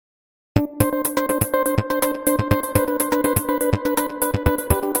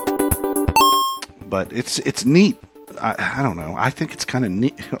but it's neat. I don't know. I think it's kind of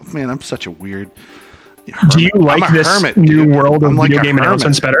neat. Oh, man, I'm such a weird hermit. Do you like this hermit, new dude. world of I'm video like game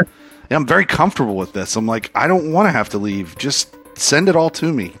announcements better? Yeah, I'm very comfortable with this. I'm like, I don't want to have to leave. Just send it all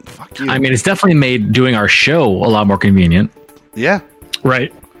to me. Fuck you. I mean, it's definitely made doing our show a lot more convenient. Yeah.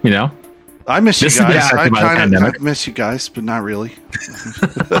 Right. You know? I miss you This has been guys. affected by the I pandemic. miss you guys, but not really.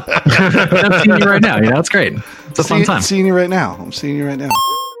 I'm seeing you right now. You know, it's great. It's a fun time. I'm seeing you right now.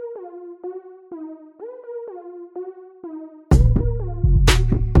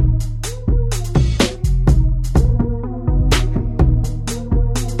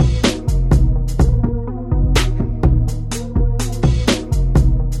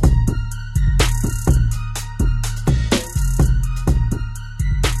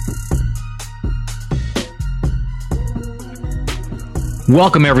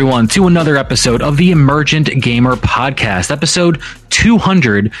 Welcome, everyone, to another episode of the Emergent Gamer Podcast, episode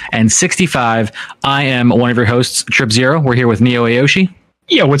 265. I am one of your hosts, Trip Zero. We're here with Neo Ayoshi.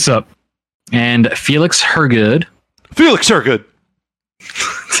 Yeah, what's up? And Felix Hergood. Felix Hergood.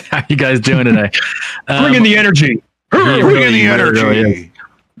 How you guys doing today? Bring in the energy. Bring in the energy.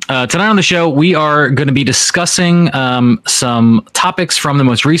 Tonight on the show, we are going to be discussing some topics from the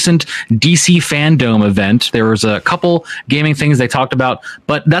most recent DC Fandom event. There was a couple gaming things they talked about,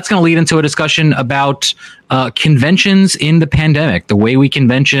 but that's going to lead into a discussion about conventions in the pandemic, the way we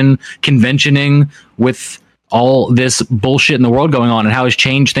conventioning with all this bullshit in the world going on and how it's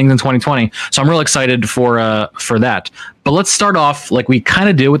changed things in 2020. So I'm real excited for that. But let's start off like we kind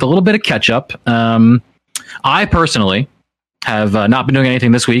of do with a little bit of catch up. I personally have not been doing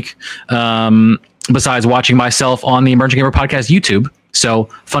anything this week besides watching myself on the Emerging Gamer Podcast YouTube. So,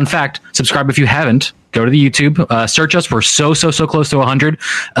 fun fact, subscribe if you haven't. Go to the YouTube, search us. We're so close to 100.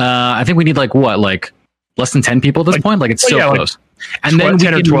 I think we need like less than 10 people at this point. Like it's close. And then we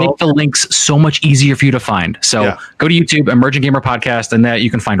can make the links so much easier for you to find. So go to YouTube, Emerging Gamer Podcast, and that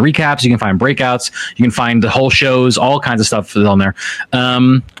you can find recaps, you can find breakouts, you can find the whole shows, all kinds of stuff on there.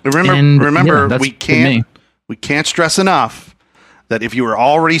 Remember, we can't stress enough that if you are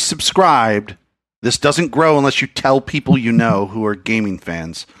already subscribed, this doesn't grow unless you tell people you know who are gaming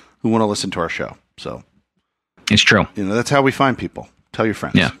fans who want to listen to our show. So it's true. You know, that's how we find people. Tell your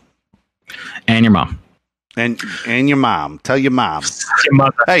friends. Yeah. And your mom. And your mom. Tell your mom. Your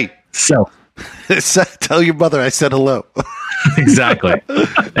mother. Hey. So tell your mother I said hello. Exactly.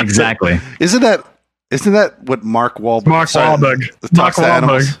 Isn't that what Mark Wahlberg talks to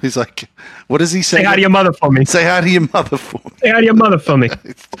animals? He's like, what does he say? Say hi to your mother for me. Say hi to your mother for me. Say hi to your mother for me.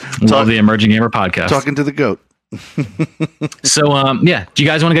 Love the Emerging Gamer Podcast. Talking to the goat. So, do you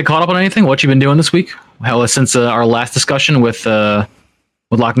guys want to get caught up on anything? What you've been doing this week? Hell, since our last discussion with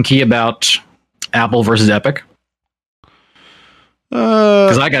Lock and Key about Apple versus Epic?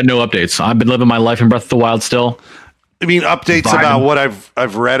 Because I got no updates. I've been living my life in Breath of the Wild still. I mean, updates about what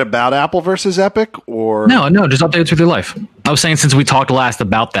I've read about Apple versus Epic, or no, just updates with your life. I was saying since we talked last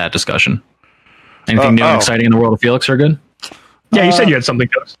about that discussion. Anything new and exciting in the world of Felix are good? Yeah, you said you had something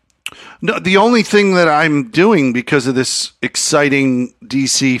to us. No, the only thing that I'm doing because of this exciting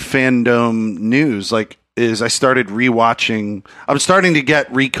DC Fandom news, is I started rewatching. I'm starting to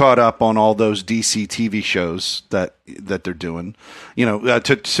get re-caught up on all those DC TV shows that they're doing. You know,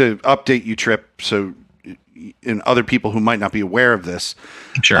 to update you, Trip. So. And other people who might not be aware of this.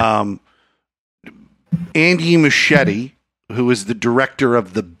 Sure. Andy Muschietti, who is the director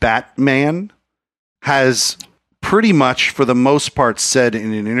of The Batman, has pretty much, for the most part, said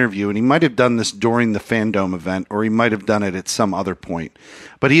in an interview, and he might have done this during the Fandom event, or he might have done it at some other point,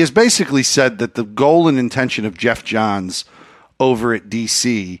 but he has basically said that the goal and intention of Jeff Johns over at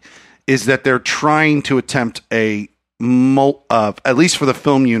DC is that they're trying to attempt at least for the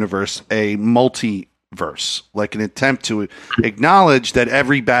film universe, a multiverse, like an attempt to acknowledge that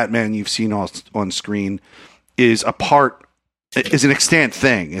every Batman you've seen on screen is an extant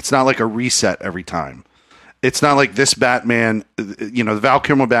thing. It's not like a reset every time. It's not like this Batman, the Val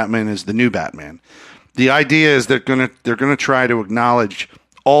Kilmer Batman is the new Batman. The idea is they're gonna try to acknowledge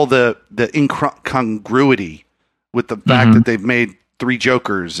all the incongruity with the fact that they've made 3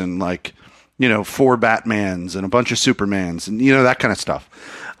 Jokers and 4 Batmans and a bunch of Supermans and that kind of stuff.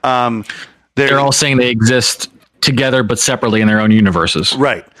 They're all saying they exist together but separately in their own universes.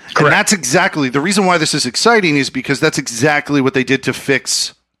 Right. Correct. And that's exactly the reason why this is exciting, is because that's exactly what they did to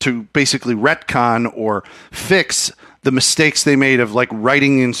basically retcon or fix the mistakes they made of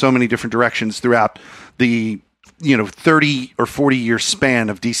writing in so many different directions throughout the 30 or 40 year span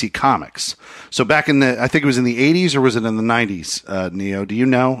of DC Comics. So back in I think it was in the 80s, or was it in the 90s, Neo? Do you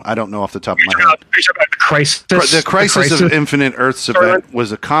know? I don't know off the top of my head. The Crisis of Infinite Earths event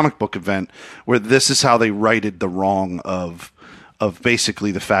was a comic book event where this is how they righted the wrong of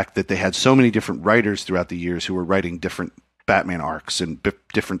basically the fact that they had so many different writers throughout the years who were writing different Batman arcs and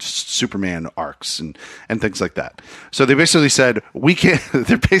different Superman arcs and things like that. So they basically said,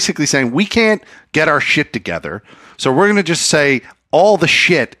 they're basically saying, we can't get our shit together. So we're going to just say all the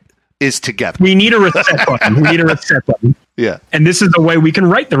shit is together. We need a reset button. Yeah. And this is the way we can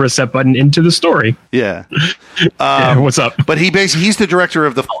write the reset button into the story. Yeah. What's up? But he's the director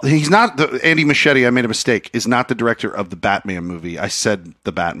of he's not Andy Muschietti. I made a mistake. Is not the director of the Batman movie. I said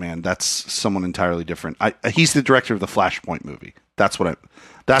the Batman. That's someone entirely different. He's the director of the Flashpoint movie. That's why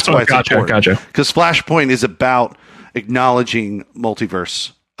it's important. Gotcha. Because Flashpoint is about acknowledging a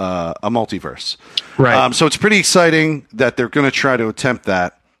multiverse. Right. So it's pretty exciting that they're going to try to attempt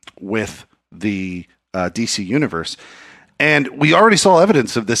that with the DC universe. And we already saw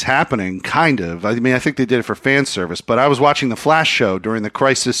evidence of this happening, kind of. I mean, I think they did it for fan service, but I was watching the Flash show during the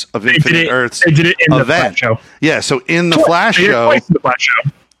Crisis of Infinite Earths event. They did it in the Flash show. Yeah, so in the Flash show, in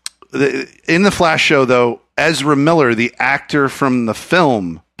the Flash show, though, Ezra Miller, the actor from the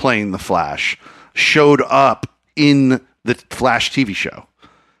film playing the Flash, showed up in the Flash TV show.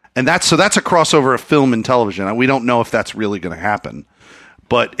 And that's a crossover of film and television. We don't know if that's really going to happen.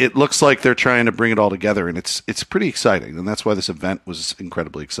 But it looks like they're trying to bring it all together, and it's pretty exciting, and that's why this event was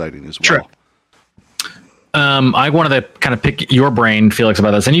incredibly exciting as well. Sure. I wanted to kind of pick your brain, Felix,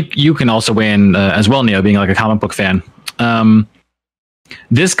 about this, and you can also weigh in as well, Neo, being like a comic book fan.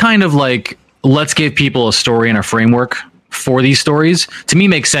 This kind of like, let's give people a story and a framework for these stories, to me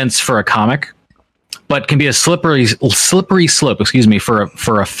makes sense for a comic, but can be a slippery slope,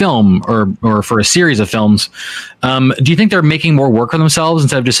 for a film or for a series of films. Do you think they're making more work for themselves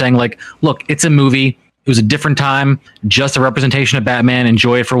instead of just saying like, look, it's a movie. It was a different time, just a representation of Batman.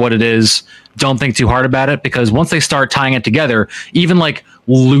 Enjoy it for what it is. Don't think too hard about it, because once they start tying it together, even like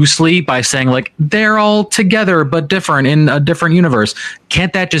loosely by saying like they're all together but different in a different universe,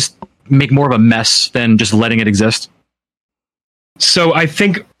 can't that just make more of a mess than just letting it exist? So I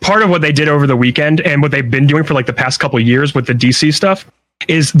think part of what they did over the weekend and what they've been doing for like the past couple of years with the DC stuff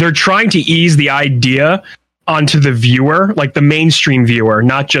is they're trying to ease the idea onto the viewer, like the mainstream viewer,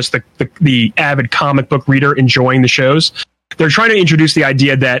 not just the avid comic book reader enjoying the shows. They're trying to introduce the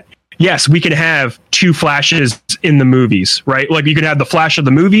idea that, yes, we can have two Flashes in the movies, right? Like you can have the Flash of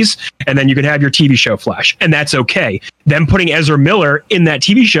the movies, and then you can have your TV show Flash, and that's okay. Them putting Ezra Miller in that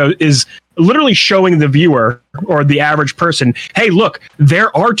TV show is literally showing the viewer or the average person, hey, look,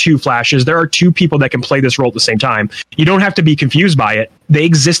 there are two Flashes. There are two people that can play this role at the same time. You don't have to be confused by it. They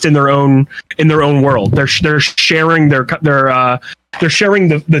exist in their own world. They're sharing they're sharing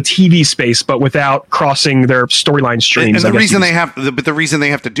the TV space, but without crossing their storyline streams. And the reason they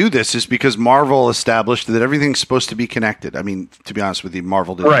have to do this is because Marvel established that everything's supposed to be connected. I mean, to be honest with you,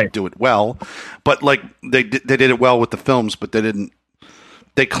 Marvel didn't do it well, but like they did it well with the films, but they didn't.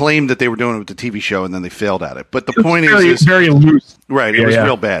 They claimed that they were doing it with the TV show, and then they failed at it. But the point is very loose. Right, it was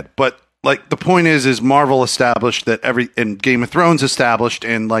real bad. But like the point is Marvel established that and Game of Thrones established,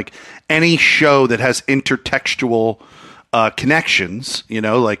 and like any show that has intertextual connections,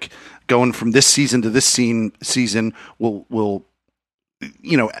 like going from this season to this season will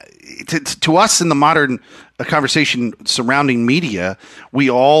to us in the modern conversation surrounding media, we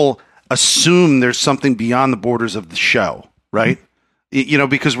all assume there's something beyond the borders of the show, right?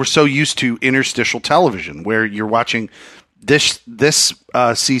 Because we're so used to interstitial television where you're watching this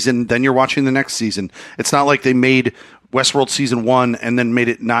season, then you're watching the next season. It's not like they made Westworld season 1 and then made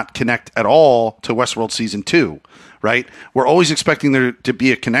it not connect at all to Westworld season 2, right? We're always expecting there to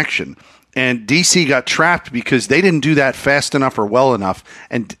be a connection. And DC got trapped because they didn't do that fast enough or well enough,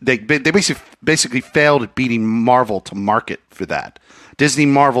 and they basically failed at beating Marvel to market for that. Disney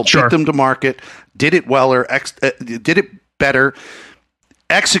Marvel beat them to market, did it well or did it better,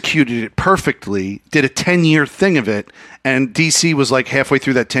 executed it perfectly, did a 10-year thing of it, and DC was like halfway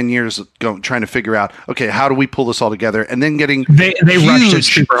through that 10 years trying to figure out, okay, how do we pull this all together, and then getting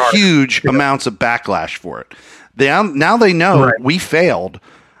huge amounts of backlash for it. Now they know we failed,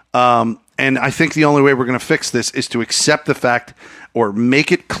 and I think the only way we're going to fix this is to accept the fact or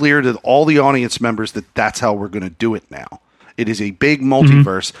make it clear to all the audience members that that's how we're going to do it now. It is a big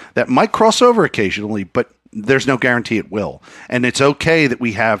multiverse that might cross over occasionally, but there's no guarantee it will. And it's okay that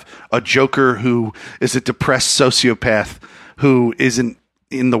we have a Joker who is a depressed sociopath who isn't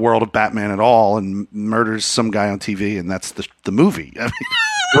in the world of Batman at all and murders some guy on TV, and that's the movie. I mean,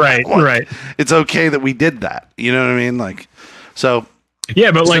 Right, right. It's okay that we did that. You know what I mean? Like, so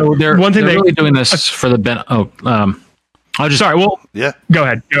yeah, but like So they're one thing really doing this for the sorry. Well, yeah. go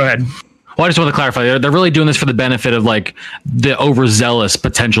ahead. Well, I just want to clarify. They're really doing this for the benefit of like the overzealous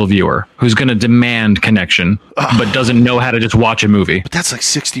potential viewer who's going to demand connection, but doesn't know how to just watch a movie. But that's like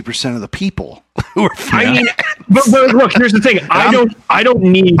 60% of the people who are. I mean, but look, here's the thing. I don't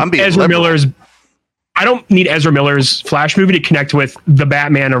need Ezra Miller's. I don't need Ezra Miller's Flash movie to connect with the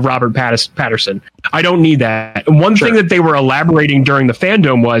Batman of Robert Patterson. I don't need that. And one thing that they were elaborating during the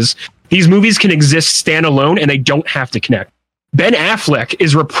fandom was these movies can exist standalone and they don't have to connect. Ben Affleck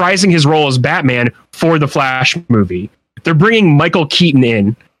is reprising his role as Batman for the Flash movie. They're bringing Michael Keaton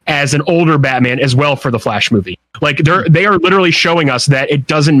in as an older Batman as well for the Flash movie. Like they are literally showing us that it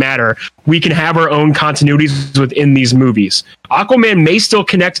doesn't matter. We can have our own continuities within these movies. Aquaman may still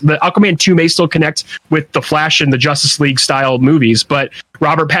connect. The Aquaman 2 may still connect with the Flash and the Justice League style movies, but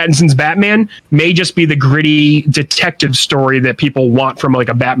Robert Pattinson's Batman may just be the gritty detective story that people want from like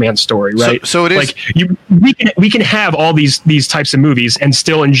a Batman story, right? So it is like we can have all these types of movies and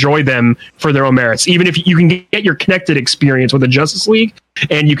still enjoy them for their own merits. Even if you can get your connected experience with the Justice League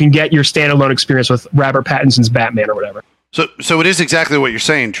and you can get your standalone experience with Robert Pattinson's Batman or whatever. So it is exactly what you're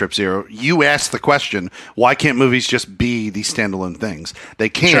saying, Trip Zero. You asked the question, why can't movies just be these standalone things? They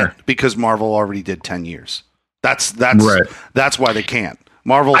can't because Marvel already did 10 years. That's right. That's why they can't.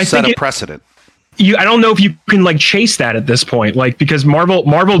 Marvel set a precedent. I don't know if you can like chase that at this point, like because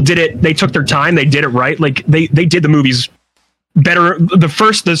Marvel did it. They took their time. They did it right. Like they did the movies better. They're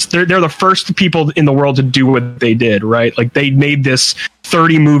the first people in the world to do what they did, right? Like they made this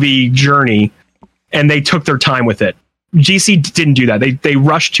 30 movie journey and they took their time with it. GC didn't do that. They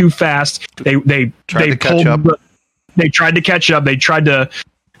rushed too fast. They tried to catch up. They tried to catch up. They tried to,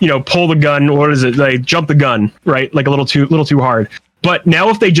 pull the gun. What is it? They jump the gun, right? Like a little too hard. But now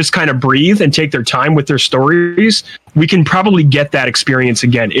if they just kind of breathe and take their time with their stories, we can probably get that experience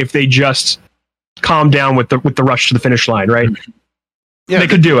again if they just calm down with the rush to the finish line, right? Yeah, they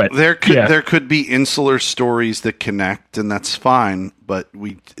could do it. There could be insular stories that connect, and that's fine. But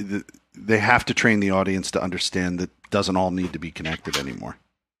they have to train the audience to understand that it doesn't all need to be connected anymore.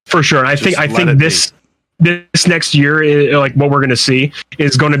 For sure, and I think this next year, like what we're going to see,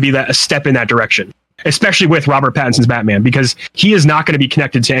 is going to be a step in that direction. Especially with Robert Pattinson's Batman, because he is not going to be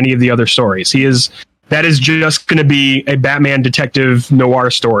connected to any of the other stories. That is just going to be a Batman detective noir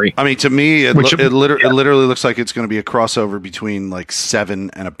story. I mean, to me, it literally looks like it's going to be a crossover between like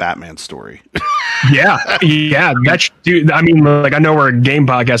Seven and a Batman story. yeah. Dude, I mean, like I know we're a game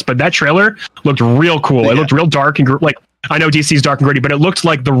podcast, but that trailer looked real cool. Yeah. It looked real dark and like I know DC's dark and gritty, but it looked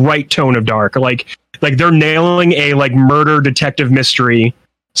like the right tone of dark. Like they're nailing a like murder detective mystery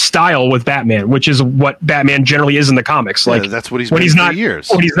style with Batman, which is what Batman generally is in the comics. Like that's what he's been for years.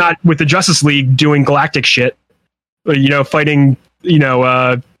 When he's not with the Justice League doing galactic shit, fighting,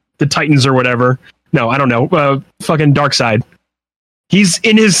 the Titans or whatever. No, I don't know. Fucking Darkseid. He's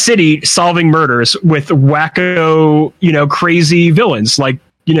in his city solving murders with wacko, crazy villains like,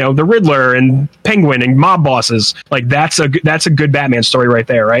 the Riddler and Penguin and mob bosses. Like that's a good Batman story right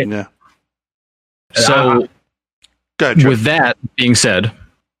there, right? Yeah. So with that being said,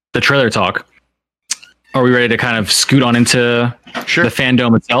 the trailer talk, are we ready to kind of scoot on into the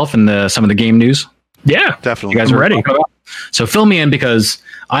fandom itself and some of the game news? Yeah, definitely. You guys are ready. So fill me in because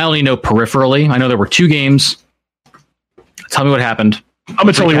I only know peripherally. I know there were 2 games. Tell me what happened. I'm going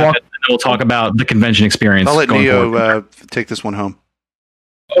to totally walk. And we'll talk about the convention experience. I'll let Neo take this one home.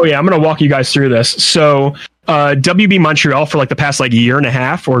 Oh yeah, I'm going to walk you guys through this. So WB Montreal for like the past like year and a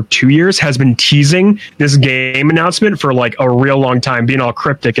half or 2 years has been teasing this game announcement for like a real long time, being all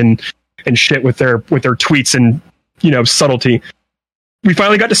cryptic and shit with their tweets and subtlety. We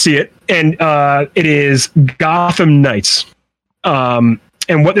finally got to see it, and it is Gotham Knights. And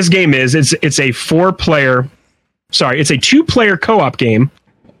what this game is, it's a 2-player co-op game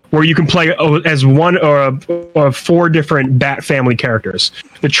where you can play as one or 4 different Bat family characters.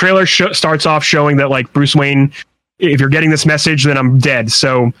 The trailer starts off showing that like Bruce Wayne, if you're getting this message, then I'm dead.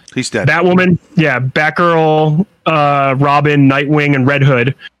 So he's dead. Batwoman, Batgirl, Robin, Nightwing, and Red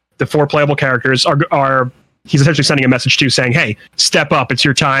Hood, the 4 playable characters are he's essentially sending a message to saying, hey, step up. It's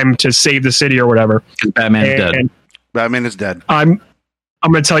your time to save the city or whatever. Batman's dead. Batman is dead. I'm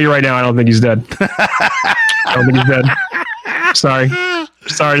going to tell you right now, I don't think he's dead. I don't think he's dead. Sorry. I'm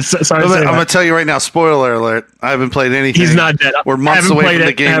going to tell you right now, spoiler alert, I haven't played anything. He's not dead. We're months away from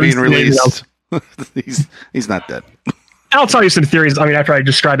the game being released. He's not dead. I'll tell you some theories. I mean, after I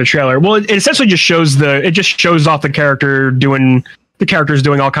describe the trailer. Well, it essentially just shows off the characters doing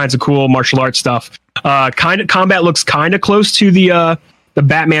all kinds of cool martial arts stuff. Combat looks kind of close to the the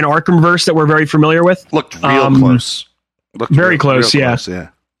Batman Arkhamverse that we're very familiar with. Looked real close. Looked very close, real yeah. Close, yeah.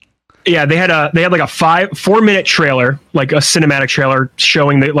 Yeah, they had like a 4-minute trailer, like a cinematic trailer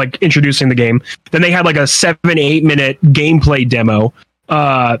showing introducing the game. Then they had like a 7-8 minute gameplay demo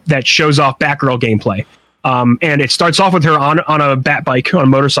that shows off Batgirl gameplay. And it starts off with her on a bat bike, on a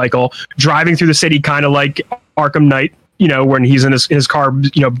motorcycle, driving through the city, kind of like Arkham Knight, when he's in his car,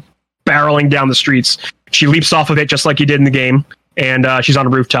 barreling down the streets. She leaps off of it just like you did in the game, and she's on a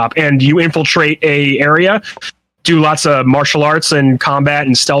rooftop. And you infiltrate a area, do lots of martial arts and combat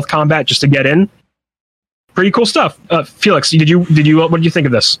and stealth combat just to get in. Pretty cool stuff. Felix, what did you think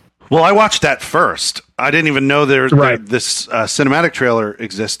of this? Well, I watched that first. I didn't even know this cinematic trailer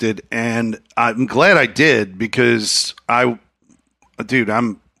existed, and I'm glad I did because I'm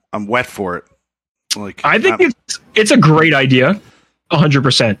wet for it. I think it's a great idea,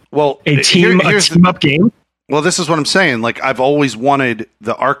 100%. Well, a team up game. Well, this is what I'm saying. Like, I've always wanted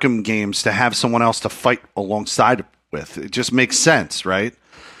the Arkham games to have someone else to fight alongside with. It just makes sense, right?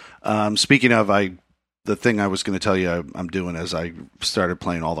 Speaking of, the thing I was going to tell you I'm doing is I started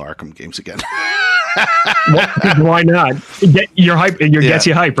playing all the Arkham games again. Why not? You're hype. Gets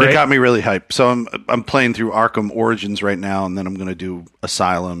you hype, right? It got me really hype. So I'm playing through Arkham Origins right now, and then I'm going to do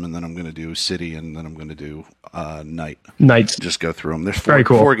Asylum, and then I'm going to do City, and then I'm going to do Nights. Just go through them. There's Very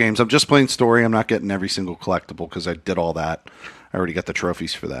cool. 4 games. I'm just playing story. I'm not getting every single collectible because I did all that. I already got the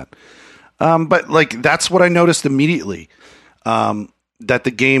trophies for that. But that's what I noticed immediately. That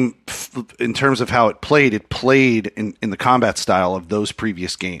the game, in terms of how it played in the combat style of those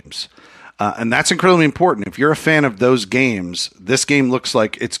previous games. And that's incredibly important. If you're a fan of those games, this game looks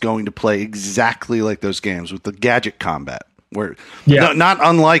like it's going to play exactly like those games with the gadget combat. Not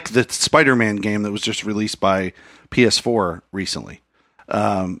unlike the Spider-Man game that was just released by PS4 recently.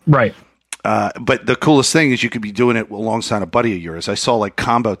 Right. But the coolest thing is you could be doing it alongside a buddy of yours. I saw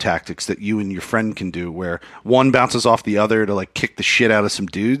combo tactics that you and your friend can do where one bounces off the other to kick the shit out of some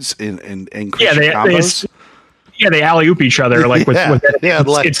dudes and increase your combos. They alley-oop each other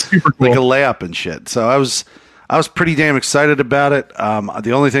it's super cool. Like a layup and shit. So I was pretty damn excited about it.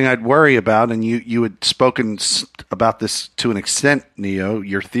 The only thing I'd worry about, and you had spoken about this to an extent, Neo,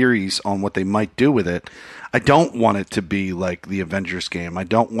 your theories on what they might do with it. I don't want it to be like the Avengers game. I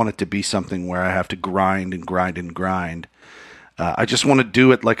don't want it to be something where I have to grind and grind and grind. I just want to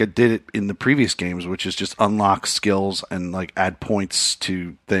do it like I did it in the previous games, which is just unlock skills and add points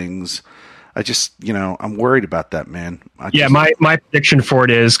to things. I just, I'm worried about that, man. My prediction for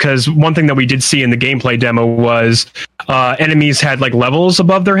it is because one thing that we did see in the gameplay demo was enemies had levels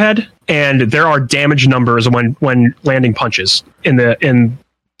above their head, and there are damage numbers when landing punches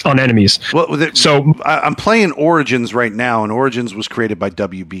on enemies. Well, so I'm playing Origins right now, and Origins was created by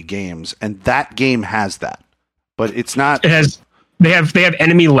WB Games, and that game has that, but it's not. It has. They have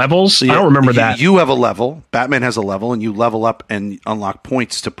enemy levels. So I don't remember that. You have a level. Batman has a level, and you level up and unlock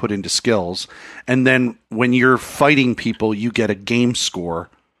points to put into skills. And then when you're fighting people, you get a game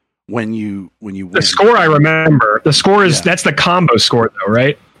score when you win. The score I remember. The score is that's the combo score though,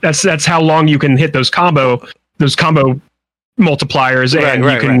 right? That's how long you can hit those combo multipliers,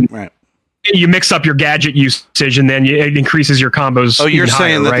 and you mix up your gadget usage, and then it increases your combos. Oh, you're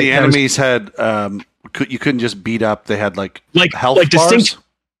saying higher, that right? the enemies had you couldn't just beat up. They had health bars? Distinct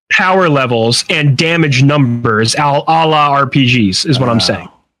power levels and damage numbers, a la RPGs, is what I'm saying.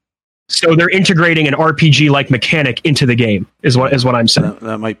 So they're integrating an RPG-like mechanic into the game, is what I'm saying.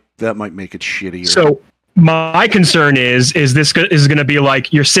 That might make it shittier. So my concern is this is going to be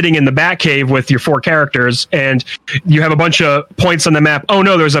like you're sitting in the Batcave with your 4 characters, and you have a bunch of points on the map. Oh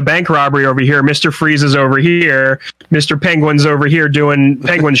no, there's a bank robbery over here. Mr. Freeze is over here. Mr. Penguin's over here doing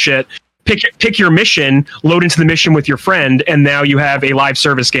penguin shit. Pick your mission, load into the mission with your friend, and now you have a live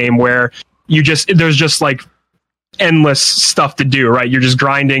service game where there's just endless stuff to do, right? You're just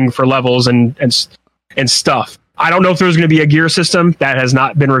grinding for levels and stuff. I don't know if there's going to be a gear system. That has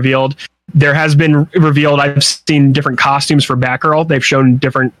not been revealed. There has been revealed. I've seen different costumes for Batgirl. They've shown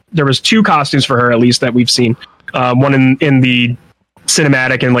different. There was 2 costumes for her at least that we've seen. One in the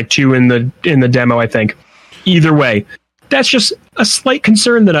cinematic and 2 in the demo, I think. Either way, that's just a slight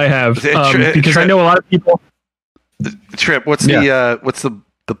concern that I have because I know a lot of people. Trip, what's the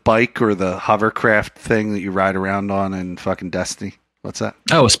bike or the hovercraft thing that you ride around on in fucking Destiny? What's that?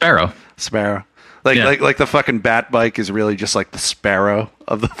 Oh, Sparrow. Like the fucking bat bike is really just like the Sparrow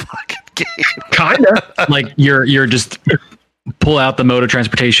of the fucking game. Kinda. You're just pull out the mode of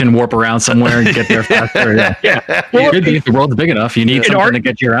transportation, warp around somewhere, and get there faster. Yeah. Well, if the world's big enough, you need something to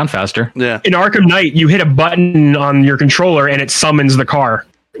get you around faster. Yeah. In Arkham Knight, you hit a button on your controller and it summons the car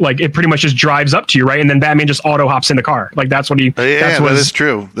Like it pretty much just drives up to you, right? And then Batman just auto hops in the car. Like that's what he. Yeah, that is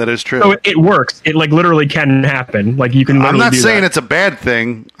true. That is true. So it works. It like literally can happen. Like you can. I'm not saying that. it's a bad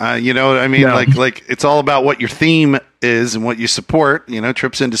thing. You know what I mean? No. Like it's all about what your theme is and what you support. You know,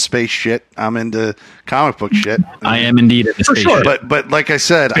 Tripp's into space shit. I'm into comic book shit. I am indeed at the For space sure. ship. But like I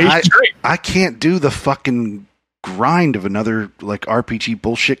said, Space is great. I can't do the fucking grind of another like RPG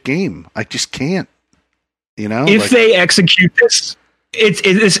bullshit game. I just can't. You know, If they execute this,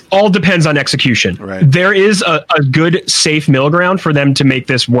 it all depends on execution. Right. There is a good safe middle ground for them to make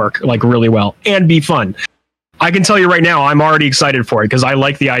this work like really well and be fun. I can tell you right now, I'm already excited for it because I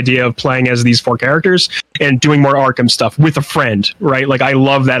like the idea of playing as these 4 characters and doing more Arkham stuff with a friend, right? Like I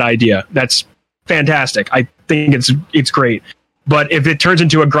love that idea. That's fantastic. I think it's great. But if it turns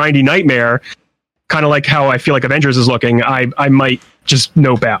into a grindy nightmare, kind of like how I feel like Avengers is looking, I might just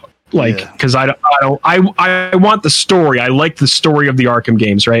nope out. Like, because I want the story. I like the story of the Arkham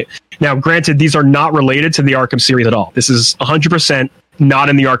games, right? Now, granted, these are not related to the Arkham series at all. This is 100% not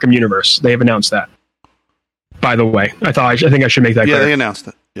in the Arkham universe. They have announced that. By the way, I think I should make that clear. Yeah, they announced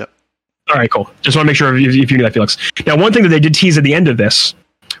it. Yep. All right, cool. Just want to make sure if you knew that, Felix. Now, one thing that they did tease at the end of this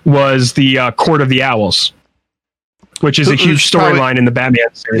was the Court of the Owls, which is a huge storyline in the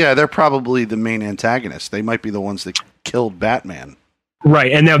Batman series. Yeah, they're probably the main antagonists. They might be the ones that killed Batman.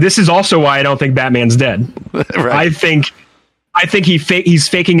 Right, and now this is also why I don't think Batman's dead. Right. I think he's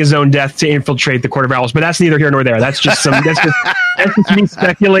faking his own death to infiltrate the Court of Owls, but that's neither here nor there. That's just me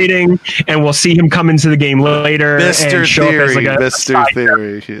speculating, and we'll see him come into the game later Mr. and show up as like a Mr.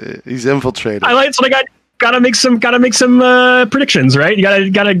 Theory. He's infiltrated. So I gotta make some predictions, right?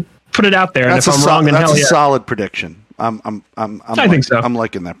 You gotta put it out there. That's and if I'm wrong, then that's hell a yeah. solid prediction. I think so. I'm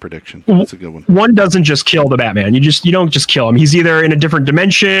liking that prediction. That's a good one. One doesn't just kill the Batman. You don't just kill him. He's either in a different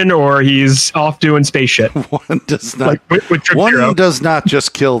dimension or he's off doing space shit. One does not. Like, with Trip one Zero. does not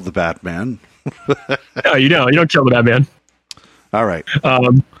just kill the Batman. No, you don't. You don't kill the Batman. All right.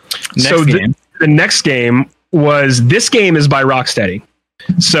 The next game was this game is by Rocksteady.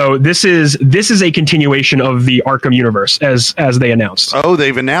 So this is a continuation of the Arkham universe as they announced. Oh,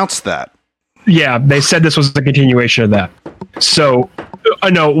 they've announced that. Yeah, they said this was a continuation of that. So,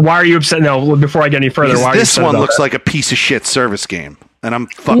 no, why are you upset? No, before I get any further, why are you upset? This one about looks that? like a piece of shit service game, and I'm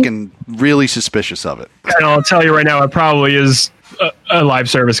fucking really suspicious of it. And I'll tell you right now, it probably is a live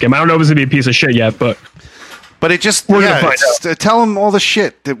service game. I don't know if it's gonna be a piece of shit yet, but it just we're gonna find out. Tell them all the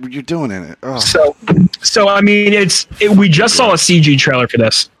shit that you're doing in it. Oh. So I mean, we just saw a CG trailer for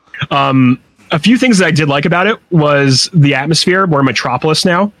this. A few things that I did like about it was the atmosphere. We're in Metropolis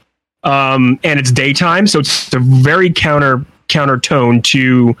now. And it's daytime, so it's a very counter tone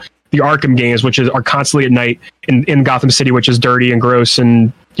to the Arkham games, which are constantly at night in Gotham City, which is dirty and gross,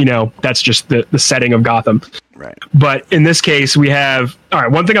 and that's just the setting of Gotham. Right. But in this case, we have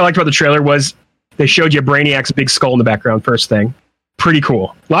one thing I liked about the trailer was they showed you Brainiac's big skull in the background. First thing, pretty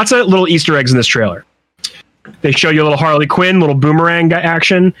cool. Lots of little Easter eggs in this trailer. They show you a little Harley Quinn, little Boomerang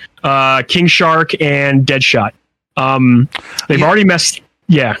action, King Shark, and Deadshot. They've already messed.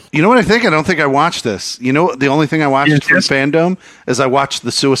 Yeah. You know what I think? I don't think I watched this. You know, the only thing I watched from Fandom is I watched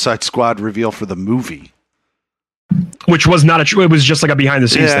the Suicide Squad reveal for the movie. Which was not it was just like a behind the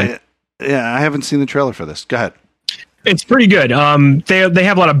scenes thing. Yeah, I haven't seen the trailer for this. Go ahead. It's pretty good. They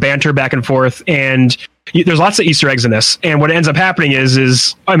have a lot of banter back and forth, and there's lots of Easter eggs in this. And what ends up happening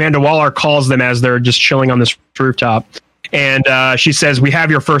is Amanda Waller calls them as they're just chilling on this rooftop. And she says, "We have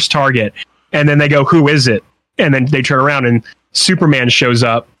your first target." And then they go, "Who is it?" And then they turn around and Superman shows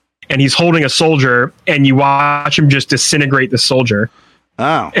up, and he's holding a soldier, and you watch him just disintegrate the soldier.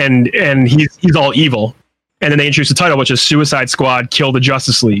 Oh. And he's all evil. And then they introduce the title, which is Suicide Squad: Kill the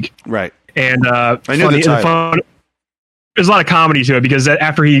Justice League. Right. And I knew the title. There's a lot of comedy to it because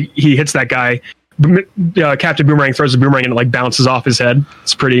after he hits that guy, Captain Boomerang throws a boomerang and it like bounces off his head.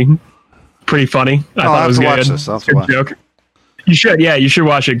 It's pretty funny. I thought it was good. Watch this. I'll have to watch it. Joke. You should, yeah, you should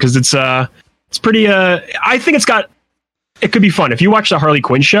watch it because it's pretty. I think it could be fun if you watch the Harley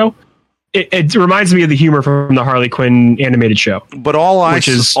Quinn show. It reminds me of the humor from the Harley Quinn animated show. But all I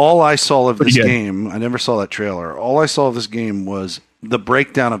saw of this good. game, I never saw that trailer. All I saw of this game was the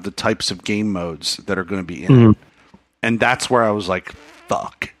breakdown of the types of game modes that are going to be in it. And that's where I was like,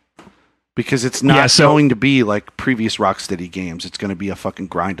 fuck. Because it's not going to be like previous Rocksteady games. It's going to be a fucking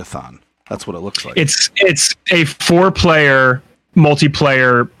grind-a-thon. That's what it looks like. It's a 4-player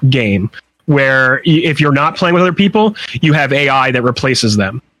multiplayer game where if you're not playing with other people, you have AI that replaces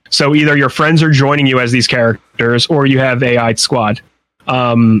them. So either your friends are joining you as these characters or you have AI squad.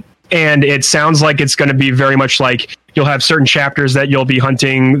 And it sounds like it's going to be very much like you'll have certain chapters that you'll be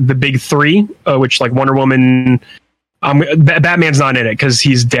hunting the big 3, which like Wonder Woman, Batman's not in it because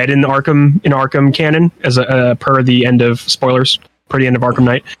he's dead in Arkham canon as per the end of spoilers, per the end of Arkham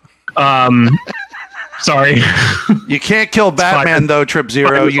Knight. Sorry, you can't kill Batman though, Trip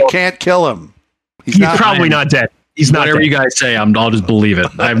Zero. You can't kill him. He's probably not dead. He's not. Whatever dead. you guys say, I'll just believe it.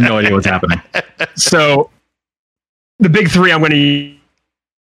 I have no idea what's happening. So, the big three I'm going to.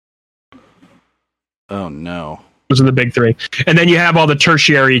 Oh no. Those are the big three. And then you have all the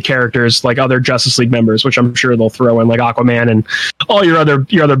tertiary characters, like other Justice League members, which I'm sure they'll throw in, like Aquaman and all your other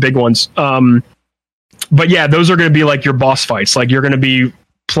big ones. But yeah, those are going to be like your boss fights. Like you're going to be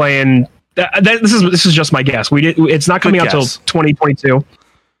playing. This is just my guess. It's not coming out till 2022.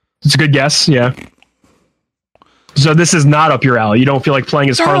 It's a good guess. Yeah. So this is not up your alley. You don't feel like playing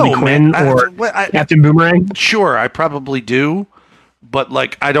as Harley Quinn or Captain Boomerang? Sure, I probably do, but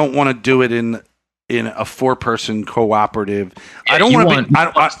like I don't want to do it in a 4-person cooperative. Yeah, I don't want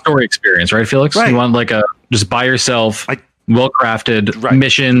a story experience, right, Felix? Right. You want like a just by yourself, well-crafted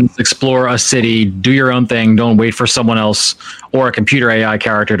missions, explore a city, do your own thing. Don't wait for someone else or a computer AI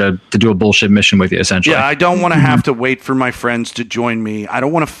character to do a bullshit mission with you, essentially. Yeah, I don't want to have to wait for my friends to join me. I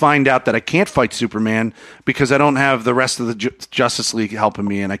don't want to find out that I can't fight Superman because I don't have the rest of the Justice League helping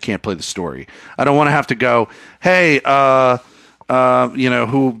me and I can't play the story. I don't want to have to go, hey,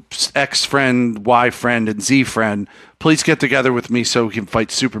 who X friend, Y friend, and Z friend, please get together with me so we can fight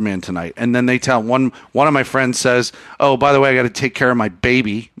Superman tonight. And then they tell one of my friends says, oh, by the way, I got to take care of my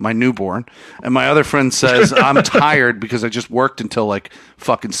baby, my newborn. And my other friend says, I'm tired because I just worked until like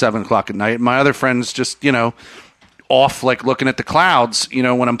fucking 7:00 at night. And my other friend's just, off like looking at the clouds,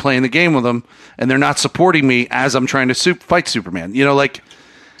 when I'm playing the game with them, and they're not supporting me as I'm trying to fight Superman. Like.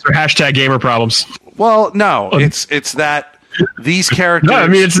 So hashtag gamer problems. Well, no, it's that. These characters. No, I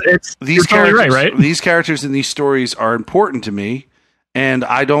mean it's these characters. Totally right? These characters in these stories are important to me, and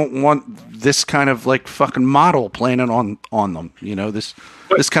I don't want this kind of like fucking model playing it on them.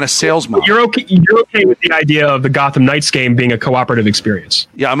 This kind of sales model. You're okay with the idea of the Gotham Knights game being a cooperative experience?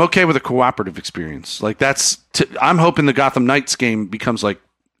 Yeah, I'm okay with a cooperative experience. Like I'm hoping the Gotham Knights game becomes like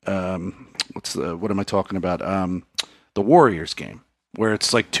what am I talking about? The Warriors game, where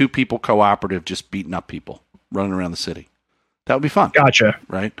it's like 2 people cooperative, just beating up people, running around the city. That would be fun. Gotcha.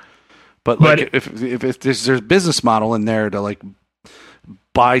 Right. But like if there's a business model in there to like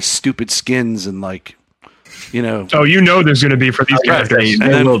buy stupid skins and like, Oh, there's going to be for these characters.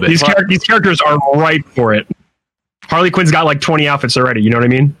 These characters are ripe for it. Harley Quinn's got like 20 outfits already. You know what I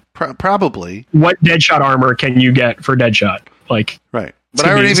mean? Probably. What Deadshot armor can you get for Deadshot? Like, right. But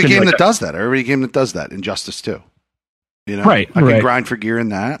I already have a game that does that. I already have a game that does that. Injustice 2. Right. I can grind for gear in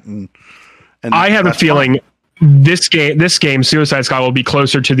that. And I have a feeling this game, Suicide Squad, will be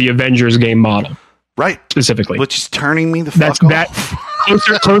closer to the Avengers game model. Right. Specifically. Which is turning me the fuck off.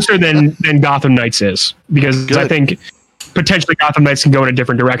 Closer than Gotham Knights is. Because I think potentially Gotham Knights can go in a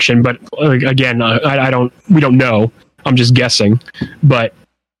different direction. But again, we don't know. I'm just guessing. But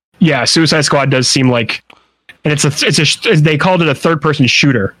yeah, Suicide Squad does seem like, and they called it a 3rd-person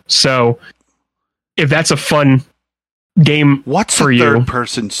shooter. So if that's a fun game for you. What's a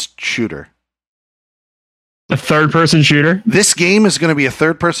 3rd-person shooter? A 3rd-person shooter? This game is going to be a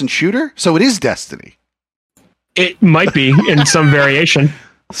 3rd-person shooter? So it is Destiny. It might be in some variation.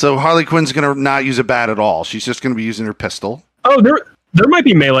 So Harley Quinn's going to not use a bat at all. She's just going to be using her pistol. Oh, there might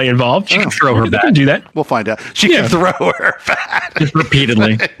be melee involved. She can throw her bat. Do that. We'll find out. She can throw her bat. Just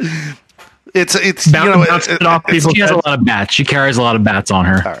repeatedly. It's she has a lot of bats. She carries a lot of bats on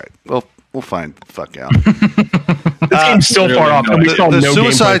her. All right. Well, we'll find the fuck out. This game's still far off. The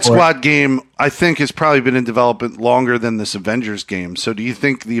Suicide Squad game, I think, has probably been in development longer than this Avengers game. So do you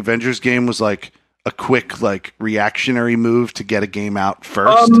think the Avengers game was like a quick, like, reactionary move to get a game out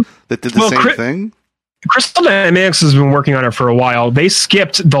first that did the same thing? Crystal Dynamics has been working on it for a while. They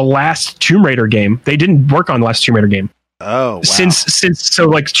skipped the last Tomb Raider game. They didn't work on the last Tomb Raider game. Oh, wow. Since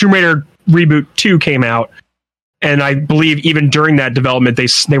Tomb Raider Reboot 2 came out, and I believe even during that development,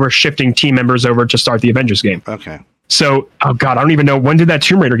 they were shifting team members over to start the Avengers game. Okay. So, oh god, I don't even know, when did that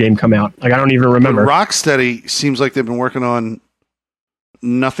Tomb Raider game come out? Like, I don't even remember. But Rocksteady seems like they've been working on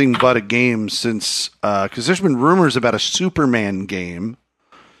nothing but a game since, because there's been rumors about a Superman game.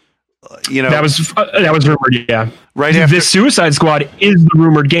 That was rumored, yeah. Right after this Suicide Squad is the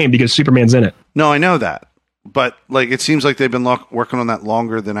rumored game because Superman's in it. No, I know that, but like it seems like they've been working on that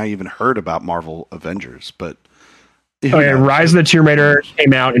longer than I even heard about Marvel Avengers. But Rise of the Tomb Raider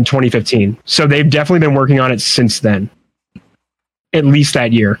came out in 2015, so they've definitely been working on it since then, at least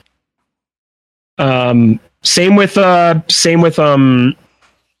that year. Same with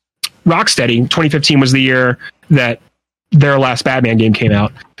Rocksteady. 2015 was the year that their last Batman game came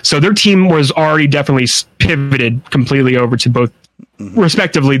out. So their team was already definitely pivoted completely over to both,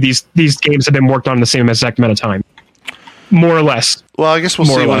 respectively. These games have been worked on in the same exact amount of time, more or less. Well, I guess we'll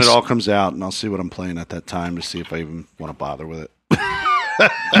see when it all comes out, and I'll see what I'm playing at that time to see if I even want to bother with it.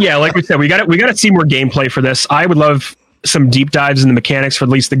 Yeah, like we said, we got to see more gameplay for this. I would love some deep dives in the mechanics for at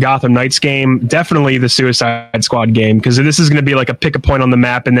least the Gotham Knights game. Definitely the Suicide Squad game, because this is going to be like a pick a point on the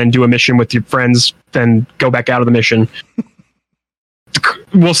map and then do a mission with your friends, then go back out of the mission.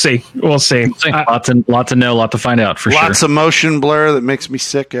 We'll see. Lot to know, lot to find out for sure. Lots of motion blur that makes me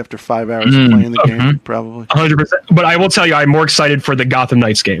sick after 5 hours of playing the game, probably. 100%. But I will tell you, I'm more excited for the Gotham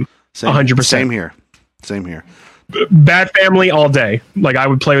Knights game. 100%. Same here. Bat Family all day. Like, I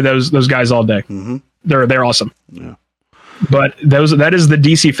would play with those guys all day. Mm-hmm. They're awesome. Yeah. But that is the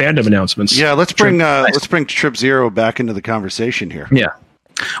DC fandom announcements. Yeah, let's bring Trip Zero back into the conversation here. Yeah.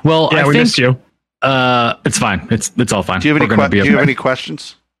 Well, yeah, we missed you. It's fine. It's all fine. Do you have any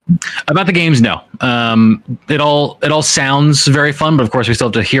questions about the games? No. It all sounds very fun, but of course we still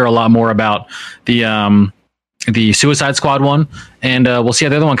have to hear a lot more about the Suicide Squad one, and we'll see how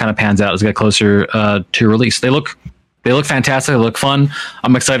the other one kind of pans out as we get closer to release. They look fantastic. They look fun.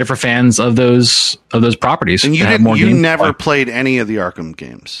 I'm excited for fans of those properties. And you never played any of the Arkham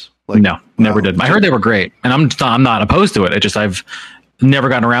games? Never did. I heard they were great, and I'm not opposed to it. It just I've never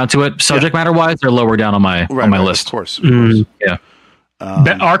gotten around to it. Subject matter wise, they're lower down on my list. Of course. Yeah.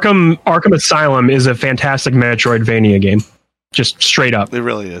 Arkham Asylum is a fantastic Metroidvania game. Just straight up. It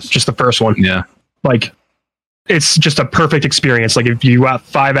really is. Just the first one. Yeah. Like, it's just a perfect experience. Like, if you got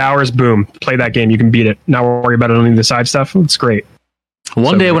 5 hours, boom, play that game. You can beat it. Not worry about any of the side stuff. It's great.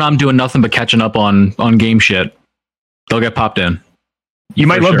 One day when I'm doing nothing but catching up on game shit, they'll get popped in. You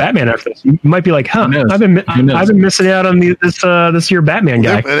might love Batman after this. You might be like, "Huh, I've been missing out on this year Batman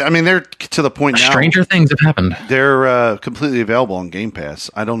guy." They're to the point now. Stranger things have happened. They're completely available on Game Pass.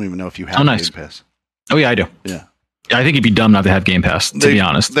 I don't even know if you have Game Pass. Oh yeah, I do. Yeah, I think it'd be dumb not to have Game Pass. To be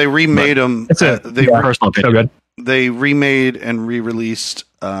honest, they remade them. Personal opinion. So good. They remade and re-released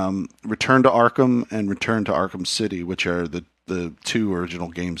Return to Arkham and Return to Arkham City, which are the two original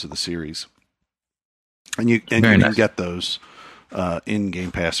games of the series. And you can get those in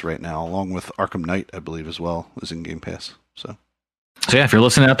Game Pass right now, along with Arkham Knight, I believe, as well, is in Game Pass. So yeah, if you're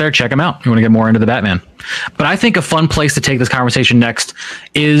listening out there, check them out. You want to get more into the Batman. But I think a fun place to take this conversation next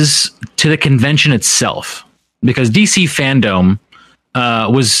is to the convention itself, because DC Fandom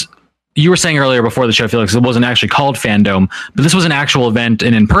was. You were saying earlier before the show, Felix, it wasn't actually called Fandom, but this was an actual event,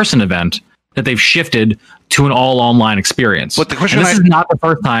 an in-person event that they've shifted to an all-online experience. But the question is not the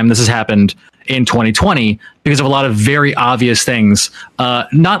first time this has happened in 2020 because of a lot of very obvious things,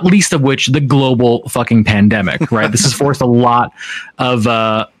 not least of which the global fucking pandemic, right? This has forced a lot of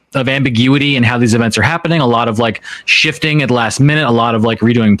ambiguity in how these events are happening, a lot of like shifting at the last minute, a lot of like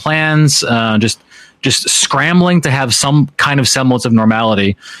redoing plans, just scrambling to have some kind of semblance of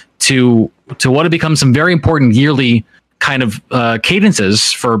normality to what have become some very important yearly kind of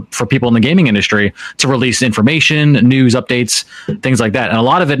cadences for people in the gaming industry to release information, news, updates, things like that. And a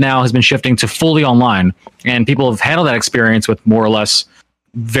lot of it now has been shifting to fully online, and people have handled that experience with more or less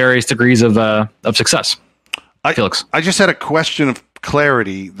various degrees of success. Felix, I just had a question of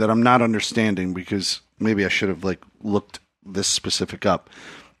clarity that I'm not understanding, because maybe I should have looked this specific up.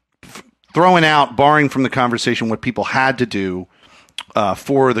 Throwing out, barring from the conversation, what people had to do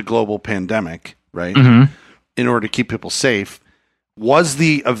for the global pandemic, right? Mm-hmm. In order to keep people safe, was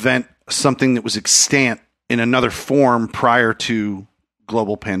the event something that was extant in another form prior to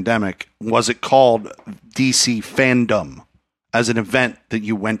global pandemic? Was it called DC Fandom as an event that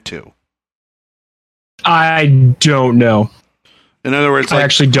you went to? I don't know. In other words, I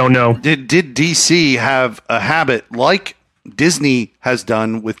actually don't know. Did DC have a habit like Disney has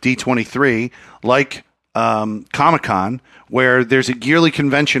done with D23, like Comic-Con, where there's a yearly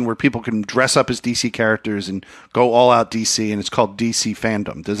convention where people can dress up as DC characters and go all out DC, and it's called DC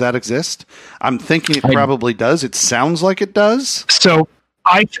Fandom? Does that exist? I'm thinking it probably does. It sounds like it does. So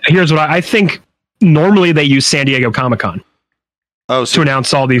here's what I think. Normally they use San Diego Comic-Con to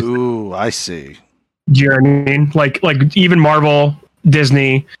announce all these. Ooh, I see. Do you know what I mean? Like even Marvel,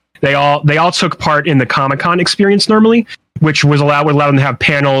 Disney, they all took part in the Comic-Con experience normally, which would allow them to have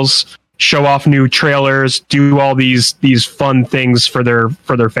panels, show off new trailers, do all these fun things for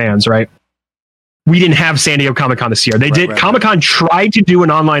their fans, right? We didn't have San Diego Comic-Con this year. Comic-Con tried to do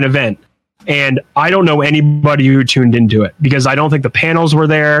an online event, and I don't know anybody who tuned into it, because I don't think the panels were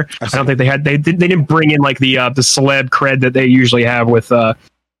there. I don't think they didn't bring in like the celeb cred that they usually have with the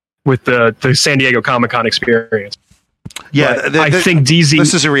San Diego Comic-Con experience. Yeah, I think DZ.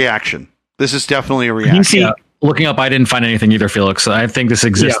 This is a reaction. This is definitely a reaction. looking up, I didn't find anything either, Felix. I think this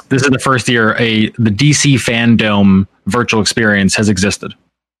exists. Yeah. This is the first year the DC Fandom virtual experience has existed.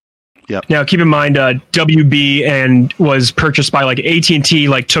 Yep. Now, keep in mind, WB and was purchased by like AT&T,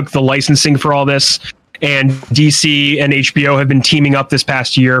 like took the licensing for all this, and DC and HBO have been teaming up this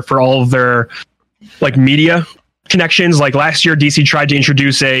past year for all of their like media connections. Like last year, DC tried to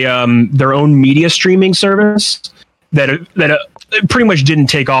introduce their own media streaming service that pretty much didn't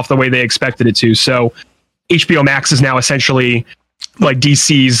take off the way they expected it to. So HBO Max is now essentially like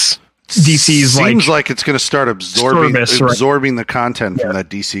DC's seems like it's going to start absorbing the content from that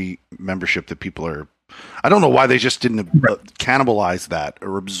DC membership that people are. I don't know why they just didn't cannibalize that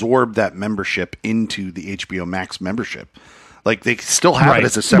or absorb that membership into the HBO Max membership. Like they still have it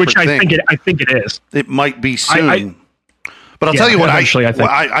as a separate thing. I think it is. It might be soon. But I'll tell you what,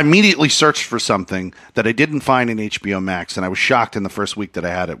 I immediately searched for something that I didn't find in HBO Max, and I was shocked in the first week that I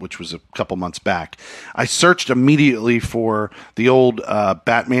had it, which was a couple months back. I searched immediately for the old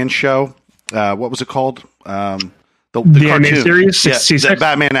Batman show. What was it called? The animated series? The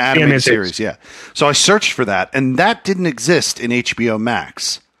Batman animated series, yeah. So I searched for that, and that didn't exist in HBO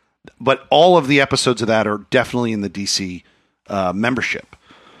Max. But all of the episodes of that are definitely in the DC membership.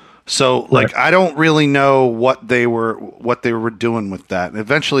 So, like, I don't really know what they were doing with that. And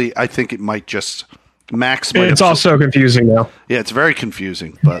eventually, I think it might just Max. It's also confusing now. Yeah, it's very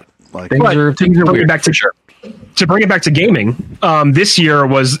confusing. But like, things are weird. To bring it back to gaming, this year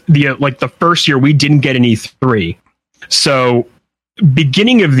was the first year we didn't get an E3. So,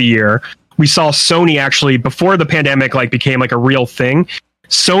 beginning of the year, we saw Sony actually before the pandemic became like a real thing.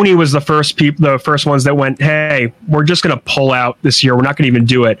 Sony was the first ones that went, hey, we're just going to pull out this year. We're not going to even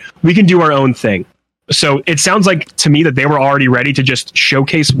do it. We can do our own thing. So it sounds like to me that they were already ready to just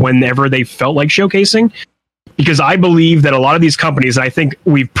showcase whenever they felt like showcasing, because I believe that a lot of these companies, and I think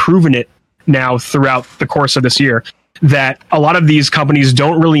we've proven it now throughout the course of this year, that a lot of these companies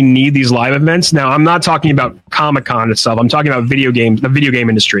don't really need these live events. Now, I'm not talking about Comic-Con and stuff. I'm talking about the video game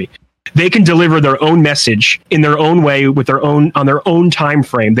industry. They can deliver their own message in their own way on their own time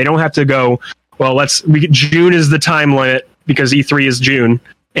frame. They don't have to go, well, June is the time limit because E3 is June,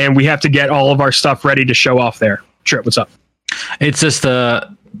 and we have to get all of our stuff ready to show off there. Trip, what's up? It's just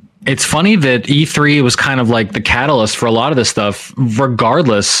it's funny that E3 was kind of like the catalyst for a lot of this stuff,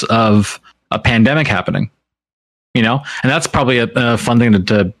 regardless of a pandemic happening. You know, and that's probably a fun thing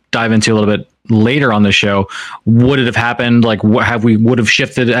to dive into a little bit later on the show. Would it have happened? Like, would have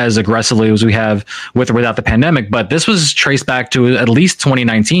shifted as aggressively as we have with or without the pandemic? But this was traced back to at least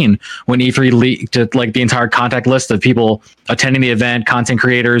 2019 when E3 leaked like the entire contact list of people attending the event, content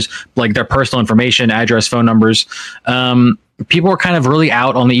creators, like their personal information, address, phone numbers. People were kind of really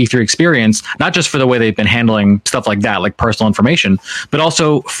out on the E3 experience, not just for the way they've been handling stuff like that, like personal information, but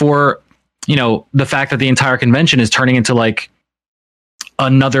also for, you know, the fact that the entire convention is turning into like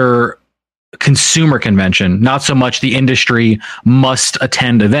another consumer convention, not so much the industry must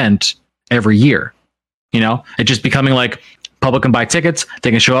attend event every year. You know, it's just becoming like public can buy tickets,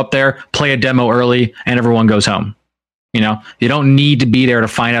 they can show up there, play a demo early, and everyone goes home. You know, you don't need to be there to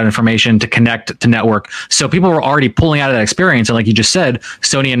find out information, to connect, to network. So people were already pulling out of that experience. And like you just said,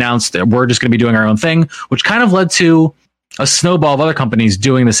 Sony announced that we're just going to be doing our own thing, which kind of led to a snowball of other companies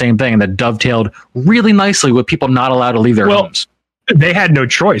doing the same thing, and that dovetailed really nicely with people not allowed to leave their homes. They had no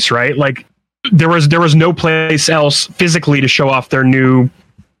choice, right? Like there was no place else physically to show off their new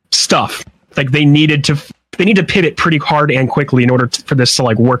stuff. Like they need to pivot pretty hard and quickly in order for this to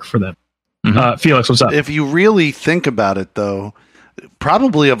like work for them. Mm-hmm. Felix, what's up? If you really think about it, though,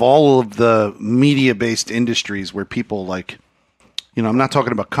 probably of all of the media-based industries where people like, you know, I'm not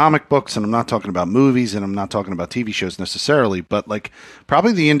talking about comic books and I'm not talking about movies and I'm not talking about TV shows necessarily, but like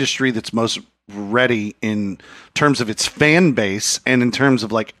probably the industry that's most ready in terms of its fan base and in terms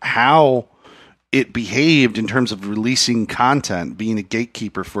of like how it behaved in terms of releasing content, being a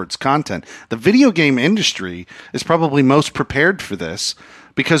gatekeeper for its content. The video game industry is probably most prepared for this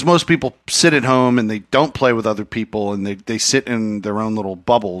because most people sit at home and they don't play with other people and they sit in their own little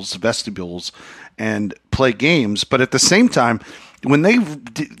bubbles, vestibules, and play games. But at the same time, when they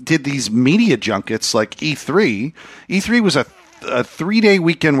did these media junkets like E3 was a 3-day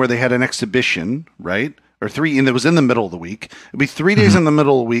weekend where they had an exhibition, right? And it was in the middle of the week. It'd be 3 days in the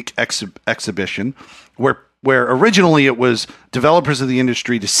middle of the week exhibition where originally it was developers of the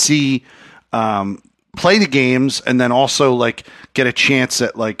industry to see, play the games and then also like get a chance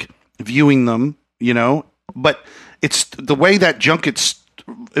at like viewing them, you know, but it's the way that junkets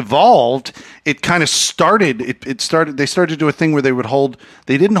evolved. It kind of started, they started to do a thing where they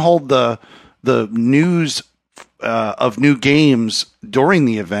didn't hold the news of new games during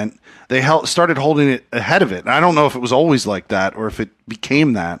the event. They started holding it ahead of it. And I don't know if it was always like that or if it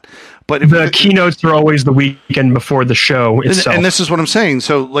became that. But the keynotes are always the weekend before the show itself. And this is what I'm saying.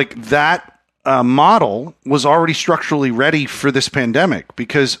 So like that model was already structurally ready for this pandemic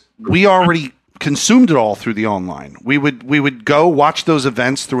because we already consumed it all through the online. We would go watch those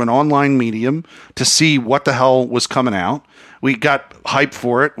events through an online medium to see what the hell was coming out. We got hyped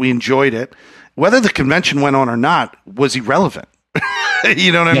for it. We enjoyed it. Whether the convention went on or not was irrelevant.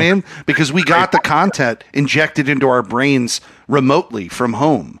 You know what I mean? Because we got the content injected into our brains remotely from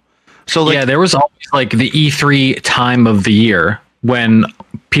home. So like, there was always like the E3 time of the year when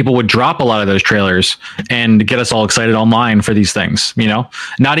people would drop a lot of those trailers and get us all excited online for these things, you know,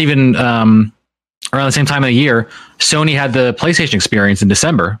 not even around the same time of the year. Sony had the PlayStation experience in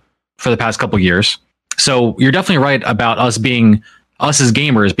December for the past couple of years. So you're definitely right about us as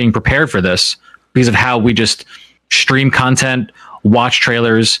gamers being prepared for this because of how we just stream content, watch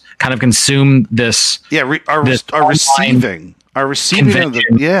trailers, kind of consume this. Yeah. Our receiving of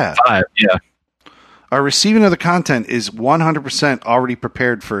the, our receiving of the content is 100% already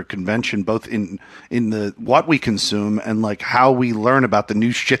prepared for a convention, both in the what we consume and like how we learn about the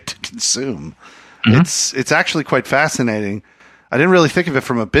new shit to consume. Mm-hmm. It's actually quite fascinating. I didn't really think of it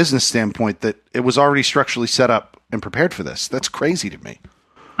from a business standpoint that it was already structurally set up and prepared for this. That's crazy to me.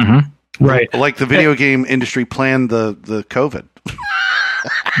 Mm-hmm. Right. Like the video game industry planned the COVID.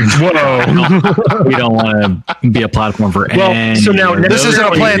 Whoa. We don't want to be a platform for any. So now this isn't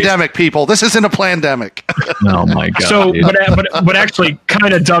a pandemic, people. This isn't a pandemic. Oh my god. So, but actually,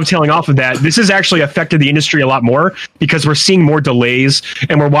 kind of dovetailing off of that, this has actually affected the industry a lot more because we're seeing more delays,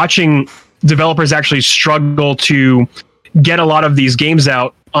 and we're watching developers actually struggle to get a lot of these games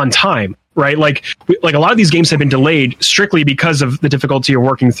out on time. Right? Like a lot of these games have been delayed strictly because of the difficulty of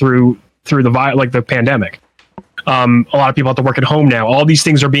working through the pandemic. A lot of people have to work at home now. All these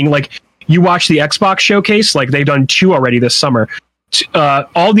things are being like, you watch the Xbox showcase, like they've done 2 already this summer.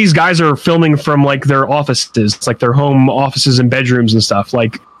 All these guys are filming from like their offices, like their home offices and bedrooms and stuff,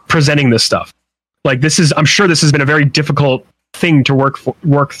 like presenting this stuff. Like I'm sure this has been a very difficult thing to work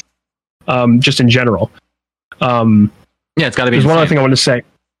just in general. It's got to be. There's one other thing I want to say.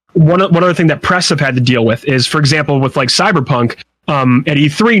 One other thing that press have had to deal with is, for example, with like Cyberpunk. At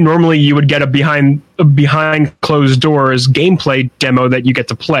E3, normally you would get a behind closed doors gameplay demo that you get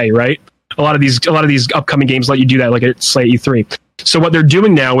to play, right? A lot of these upcoming games let you do that, like at E3. So what they're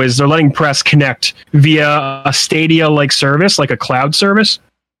doing now is they're letting press connect via a Stadia-like service, like a cloud service,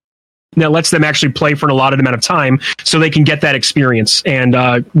 that lets them actually play for an allotted amount of time, so they can get that experience and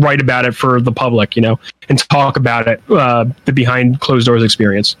write about it for the public, you know, and talk about it, the behind closed doors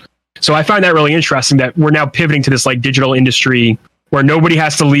experience. So I find that really interesting that we're now pivoting to this like digital industry where nobody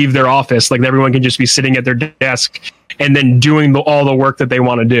has to leave their office. Like everyone can just be sitting at their desk and then doing all the work that they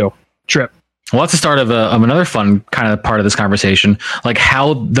want to do. Trip. Well, that's the start of another fun kind of part of this conversation, like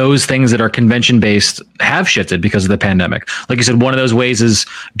how those things that are convention based have shifted because of the pandemic. Like you said, one of those ways is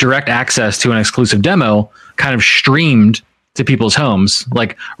direct access to an exclusive demo kind of streamed to people's homes,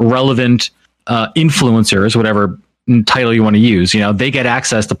 like relevant influencers, whatever title you want to use. You know, they get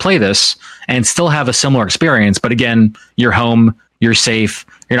access to play this and still have a similar experience. But again, you're home, you're safe.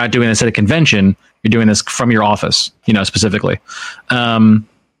 You're not doing this at a convention. You're doing this from your office, you know, specifically.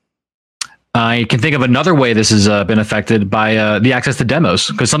 I can think of another way this has been affected by the access to demos,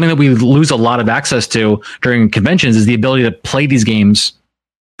 because something that we lose a lot of access to during conventions is the ability to play these games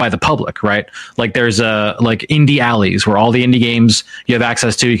by the public, right? Like there's like indie alleys where all the indie games you have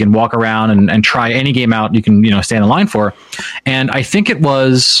access to, you can walk around and try any game out you can, you know, stand in line for. And I think it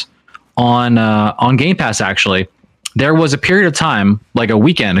was on Game Pass, actually. There was a period of time, like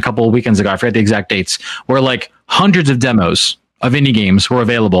a couple of weekends ago, I forget the exact dates, where like hundreds of demos of indie games were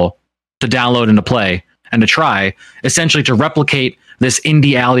available to download and to play and to try, essentially to replicate this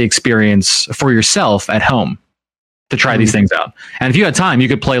indie alley experience for yourself at home, to try these things out. And if you had time, you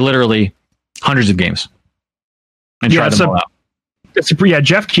could play literally hundreds of games and try them all out.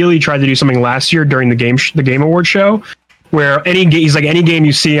 Jeff Keighley tried to do something last year during the Game Award show, where any game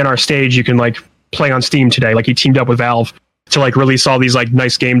you see on our stage, you can like play on Steam today. Like he teamed up with Valve to like release all these like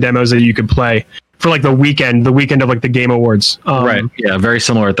nice game demos that you could play for like the weekend of like the Game Awards. Right. Yeah. Very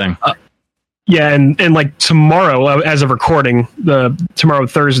similar thing. Yeah. And like tomorrow, as of recording, tomorrow,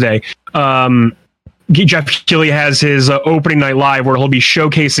 Thursday, Jeff Keighley has his opening night live where he'll be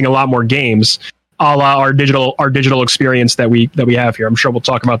showcasing a lot more games, a la our digital experience that we have here. I'm sure we'll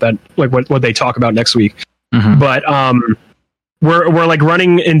talk about that, like what they talk about next week. Mm-hmm. But we're like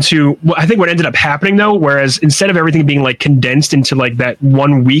running into, I think what ended up happening though, whereas instead of everything being like condensed into like that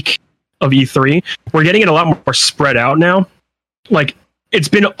 1 week of E3. We're getting it a lot more spread out now. Like, it's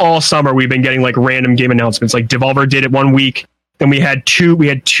been all summer we've been getting like random game announcements. Like Devolver did it one week, then we had two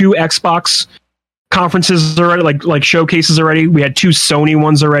Xbox conferences already, like showcases already. We had 2 Sony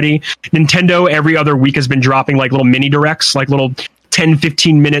ones already. Nintendo every other week has been dropping like little mini directs, like little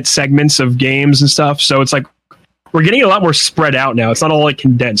 10-15 minute segments of games and stuff. So it's like we're getting a lot more spread out now. It's not all like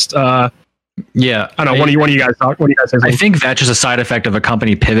condensed. Yeah, I don't know. What do you guys talk? What do you guys say? I think that's just a side effect of a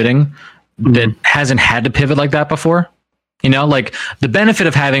company pivoting that hasn't had to pivot like that before. You know, like the benefit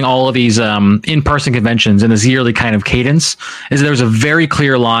of having all of these in-person conventions and this yearly kind of cadence is there's a very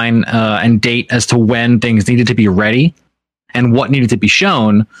clear line and date as to when things needed to be ready and what needed to be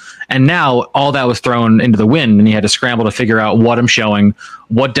shown. And now all that was thrown into the wind, and you had to scramble to figure out what I'm showing,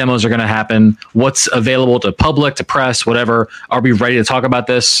 what demos are going to happen, what's available to public, to press, whatever. Are we ready to talk about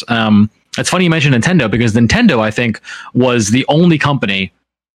this? It's funny you mentioned Nintendo, because Nintendo, I think, was the only company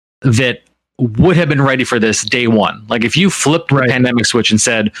that would have been ready for this day one. Like if you flipped the pandemic switch and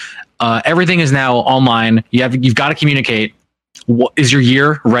said, everything is now online, you've got to communicate. Is your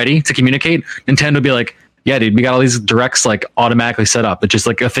year ready to communicate? Nintendo would be like, yeah, dude, we got all these directs like automatically set up. It's just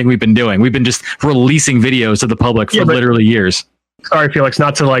like a thing we've been doing. We've been just releasing videos to the public for literally years. Sorry, Felix,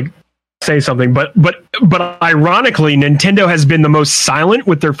 not to like say something, but ironically, Nintendo has been the most silent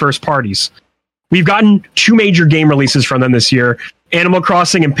with their first parties. We've gotten 2 major game releases from them this year: Animal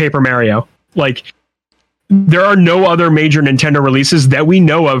Crossing and Paper Mario. Like, there are no other major Nintendo releases that we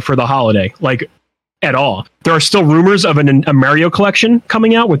know of for the holiday, like, at all. There are still rumors of a Mario collection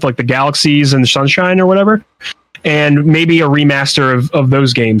coming out with like the Galaxies and the Sunshine or whatever, and maybe a remaster of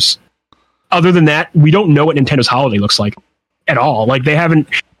those games. Other than that, we don't know what Nintendo's holiday looks like at all. Like, they haven't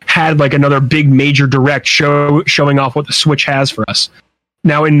had like another big major direct showing off what the Switch has for us.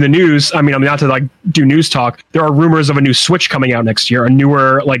 Now in the news, I mean, I'm not to like do news talk. There are rumors of a new Switch coming out next year, a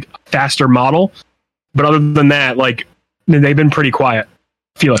newer, like faster model. But other than that, like, they've been pretty quiet.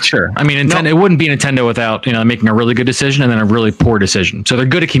 Felix. Sure. I mean, Nintendo, it wouldn't be Nintendo without, making a really good decision and then a really poor decision. So they're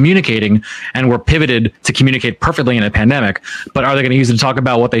good at communicating, and we're pivoted to communicate perfectly in a pandemic. But are they going to use it to talk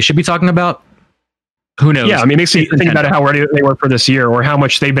about what they should be talking about? Who knows? Yeah, I mean, it makes you think about how ready they were for this year, or how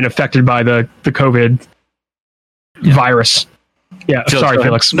much they've been affected by the COVID virus. Yeah, sorry,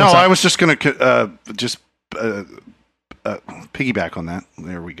 Felix. No, I was just going to piggyback on that.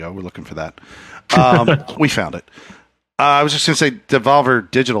 There we go. We're looking for that. We found it. I was just going to say,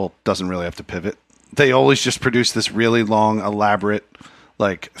 Devolver Digital doesn't really have to pivot. They always just produce this really long, elaborate,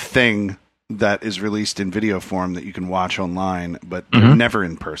 like, thing that is released in video form that you can watch online, but they're never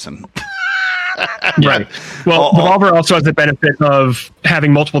in person. Right. Well, Devolver also has the benefit of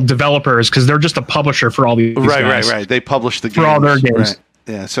having multiple developers, because they're just a publisher for all these guys. Right. They publish the games for all their games. Right.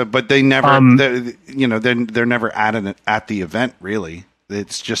 Yeah. So, but they never, they're never at the event. Really,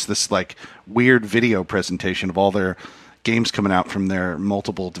 it's just this like weird video presentation of all their games coming out from their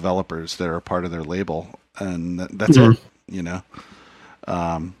multiple developers that are part of their label, and that's it.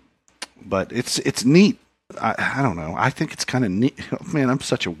 But it's neat. I don't know. I think it's kind of neat. Oh, man, I'm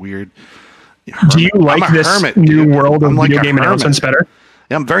such a weird hermit. Do you like this hermit, new dude. world of video game announcements better?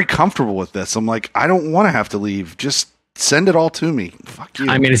 Yeah, I'm very comfortable with this. I'm like, I don't want to have to leave. Just send it all to me. Fuck you.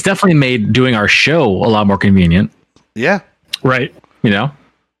 I mean, it's definitely made doing our show a lot more convenient. Yeah. Right.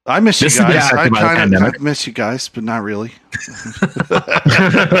 I miss you guys. I miss you guys, but not really.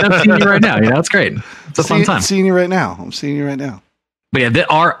 I'm seeing you right now. It's great. It's a fun time. I'm seeing you right now. But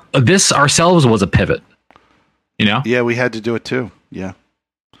yeah, this ourselves was a pivot. Yeah, we had to do it too. Yeah.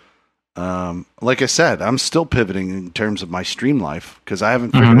 Like I said, I'm still pivoting in terms of my stream life, because I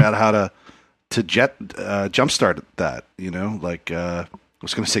haven't figured out how to jumpstart that. Like I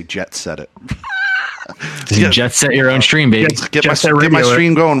was going to say jet set it. Jet set your own stream, baby. Get my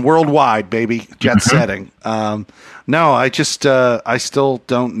stream going worldwide, baby. Jet setting. No, I just I still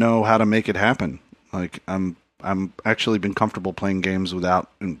don't know how to make it happen. Like I'm actually been comfortable playing games without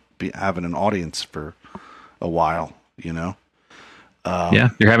having an audience for a while. You're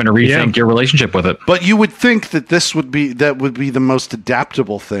having to rethink your relationship with it. But you would think that would be the most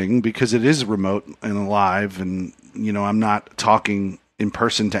adaptable thing, because it is remote and live, and I'm not talking in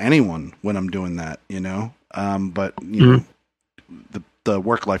person to anyone when I'm doing that, but the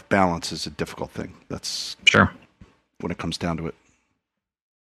work-life balance is a difficult thing. That's sure when it comes down to it.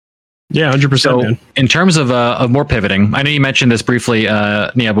 Yeah, 100%. So, in terms of more pivoting, I know you mentioned this briefly,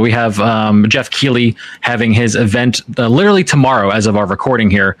 but we have Jeff Keighley having his event literally tomorrow, as of our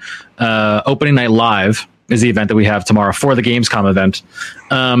recording here. Opening Night Live is the event that we have tomorrow for the Gamescom event.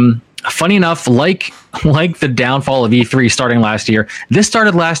 Funny enough, like the downfall of E3 starting last year, this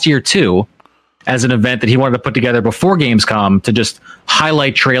started last year too, as an event that he wanted to put together before Gamescom to just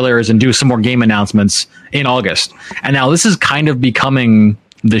highlight trailers and do some more game announcements in August. And now this is kind of becoming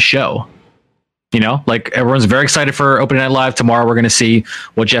the show. You know, like everyone's very excited for Opening Night Live. Tomorrow we're going to see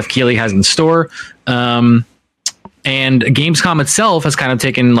what Jeff Keighley has in store. And Gamescom itself has kind of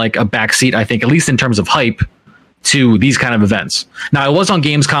taken like a backseat, I think, at least in terms of hype, to these kind of events. Now, I was on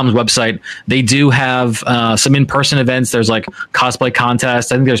Gamescom's website. They do have some in-person events. There's like cosplay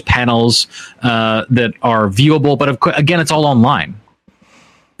contests. I think there's panels that are viewable. But again, it's all online.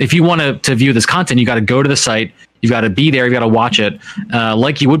 If you want to view this content, you got to go to the site. You've got to be there. You've got to watch it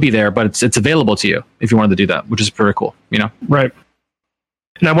like you would be there, but it's available to you if you wanted to do that, which is pretty cool, you know? Right.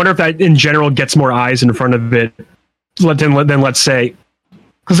 And I wonder if that in general gets more eyes in front of it than let's say,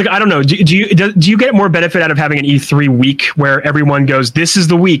 because like I don't know, do you get more benefit out of having an E3 week where everyone goes, this is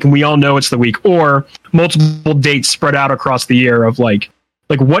the week, and we all know it's the week, or multiple dates spread out across the year of like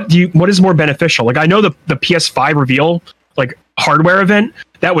what is more beneficial? Like I know the PS5 reveal, like hardware event,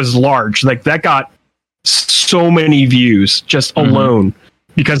 that was large, like that got so many views just alone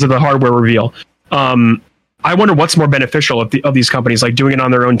because of the hardware reveal. I wonder what's more beneficial of these companies, like doing it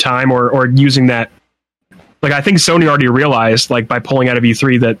on their own time or using that. Like, I think Sony already realized, like, by pulling out of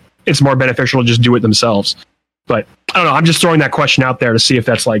E3 that it's more beneficial to just do it themselves. But I don't know. I'm just throwing that question out there to see if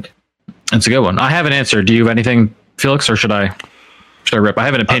that's like. That's a good one. I have an answer. Do you have anything, Felix, or should I rip? I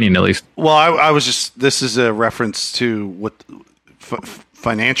have an opinion at least. Well, I was just. This is a reference to what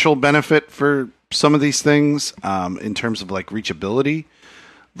financial benefit for some of these things in terms of like reachability.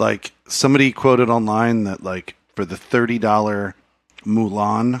 Like somebody quoted online that like for the $30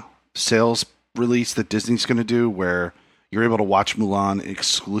 Mulan sales release that Disney's going to do, where you're able to watch Mulan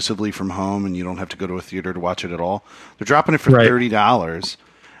exclusively from home and you don't have to go to a theater to watch it at all. They're dropping it for $30.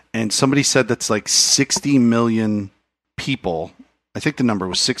 And somebody said that's like 60 million people. I think the number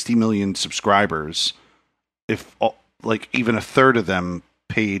was 60 million subscribers. If like even a third of them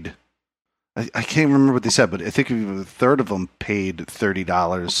paid, I can't remember what they said, but I think if a third of them paid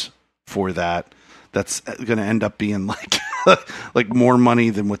 $30 for that, that's going to end up being like like more money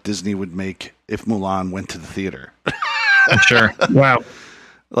than what Disney would make if Mulan went to the theater. Sure. Wow.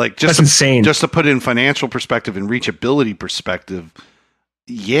 Like that's insane. Just to put it in financial perspective and reachability perspective.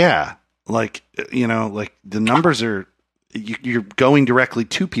 Yeah. Like, you know, like the numbers are, you're going directly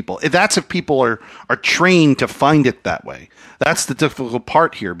to people. That's if people are trained to find it that way. That's the difficult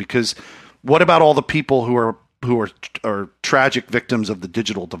part here, because what about all the people who are tragic victims of the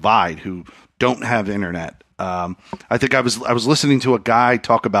digital divide who don't have internet? I think I was listening to a guy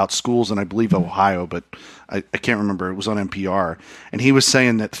talk about schools in, I believe, Ohio, but I can't remember. It was on NPR, and he was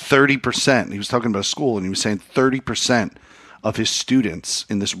saying that 30%. He was talking about a school, and he was saying 30% of his students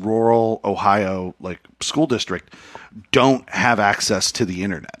in this rural Ohio like school district don't have access to the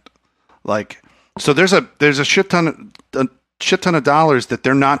internet. Like, so there's a shit ton of dollars that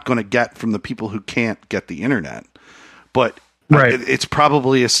they're not going to get from the people who can't get the internet, but it's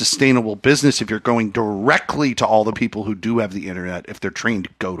probably a sustainable business if you're going directly to all the people who do have the internet if they're trained to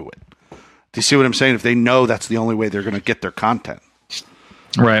go to it. Do you see what I'm saying? If they know that's the only way they're going to get their content.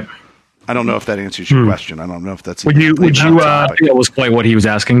 Right. I don't know if that answers your question. I don't know if that's. Would you? That was quite what he was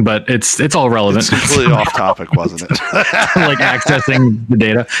asking, but it's all relevant. It's completely off topic, wasn't it? Like accessing the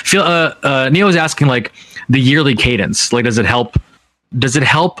data. Neo was asking like the yearly cadence. Like, does it help? Does it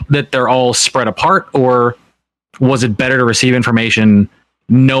help that they're all spread apart, or was it better to receive information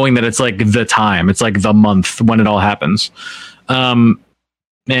knowing that it's like the time, it's like the month when it all happens?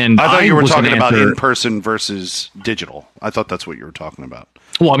 And I thought you were talking about in person versus digital. I thought that's what you were talking about.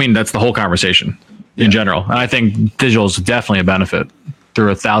 Well, I mean, that's the whole conversation in general. And I think digital is definitely a benefit through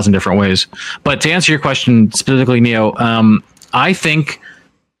 1,000 different ways. But to answer your question specifically, Neo, I think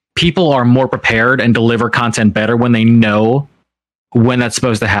people are more prepared and deliver content better when they know when that's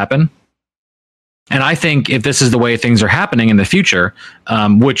supposed to happen. And I think if this is the way things are happening in the future,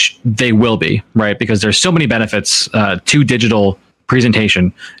 which they will be, right? Because there's so many benefits to digital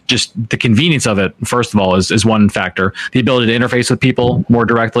presentation. Just the convenience of it, first of all, is one factor. The ability to interface with people more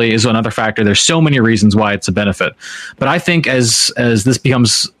directly is another factor. There's so many reasons why it's a benefit. But I think as this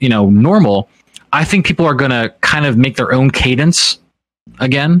becomes, normal, I think people are going to kind of make their own cadence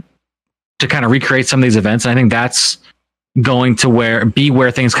again to kind of recreate some of these events. And I think that's going to be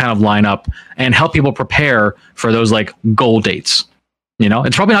where things kind of line up and help people prepare for those like goal dates.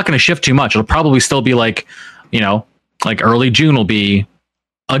 It's probably not going to shift too much. It'll probably still be like, like early June will be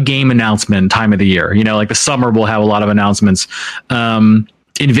a game announcement time of the year. Like the summer will have a lot of announcements.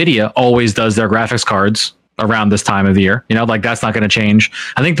 NVIDIA always does their graphics cards around this time of the year. Like that's not going to change.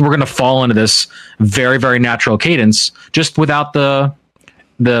 I think we're going to fall into this very, very natural cadence just without the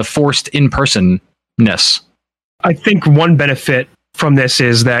the forced in-personness? I think one benefit from this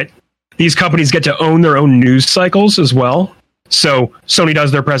is that these companies get to own their own news cycles as well. So Sony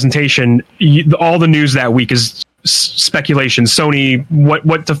does their presentation. All the news that week is speculation. Sony,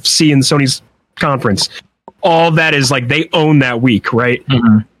 what to see in Sony's conference. All that is like they own that week, right?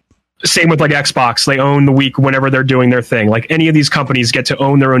 Mm-hmm. Same with like Xbox. They own the week whenever they're doing their thing. Like any of these companies get to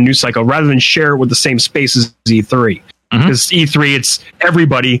own their own news cycle rather than share it with the same space as E3. Because E3, it's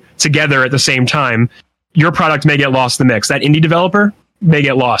everybody together at the same time. Your product may get lost in the mix. That indie developer may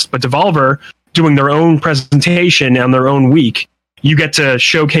get lost. But Devolver doing their own presentation on their own week, you get to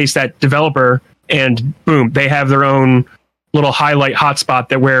showcase that developer and boom, they have their own little highlight hotspot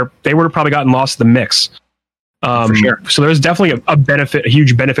that where they would have probably gotten lost in the mix. For sure. So there's definitely a benefit, a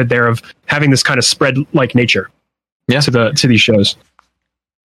huge benefit there of having this kind of spread like nature to these shows.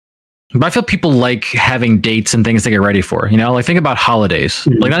 But I feel people like having dates and things to get ready for, like think about holidays,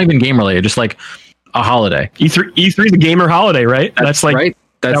 like not even game related, just like a holiday. E3 is a gamer holiday, right? That's like, right.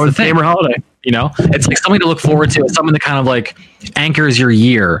 That was the gamer holiday. It's like something to look forward to. It's something that kind of like anchors your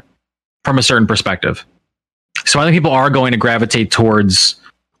year from a certain perspective. So I think people are going to gravitate towards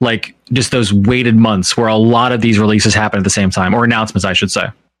like just those weighted months where a lot of these releases happen at the same time, or announcements, I should say.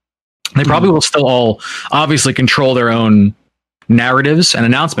 They probably will still all obviously control their own narratives and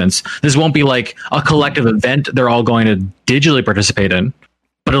announcements. This won't be like a collective event they're all going to digitally participate in,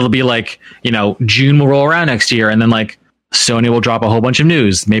 but it'll be like, June will roll around next year and then like Sony will drop a whole bunch of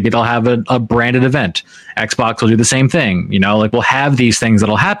news. Maybe they'll have a branded event. Xbox will do the same thing. Like we'll have these things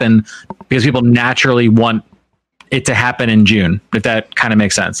that'll happen because people naturally want it to happen in June, if that kind of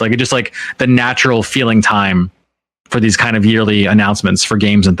makes sense. Like it's just like the natural feeling time for these kind of yearly announcements for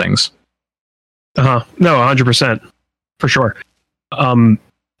games and things. No, 100% for sure.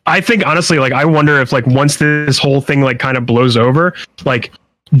 I think honestly, like I wonder if like once this whole thing like kind of blows over, like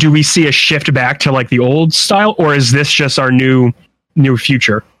do we see a shift back to like the old style, or is this just our new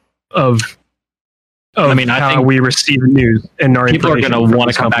future of I think we receive news and our people are going to want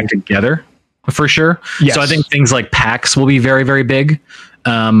to come back together for sure. Yes. So I think things like PAX will be very, very big.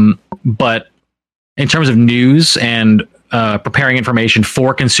 But in terms of news and preparing information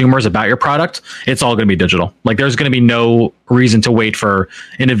for consumers about your product, it's all going to be digital. Like there's going to be no reason to wait for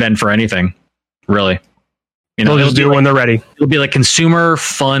an event for anything, really. They'll just do it when they're ready. It'll be like consumer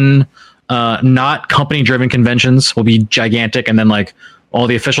fun, not company driven conventions will be gigantic. And then like all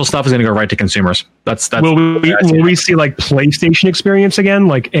the official stuff is going to go right to consumers. That's will we see like PlayStation experience again?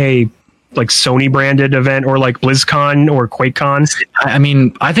 Like a Sony branded event or like BlizzCon or QuakeCon? I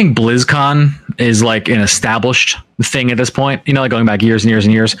mean, I think BlizzCon is like an established thing at this point, like going back years and years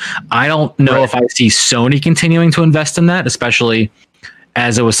and years. I don't know if I see Sony continuing to invest in that, especially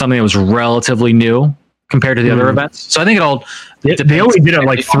as it was something that was relatively new compared to the other events. So I think they only did it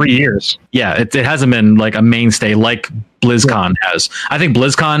like 3 years. Yeah, it hasn't been like a mainstay like BlizzCon has. I think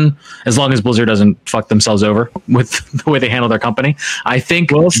BlizzCon, as long as Blizzard doesn't fuck themselves over with the way they handle their company, I think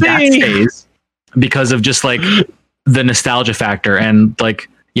that stays because of just like the nostalgia factor and like,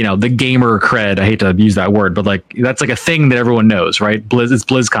 the gamer cred. I hate to use that word, but like that's like a thing that everyone knows, right? It's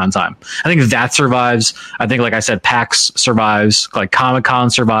BlizzCon time. I think that survives. I think, like I said, PAX survives, like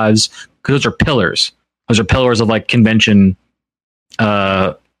Comic-Con survives, because those are pillars. Those are pillars of like convention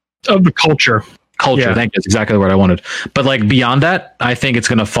of the culture. Yeah. Thank you. That's exactly what I wanted. But like beyond that, I think it's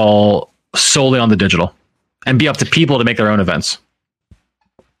going to fall solely on the digital and be up to people to make their own events.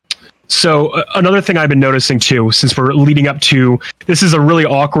 So another thing I've been noticing too, since we're leading up to, this is a really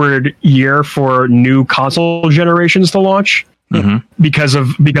awkward year for new console generations to launch because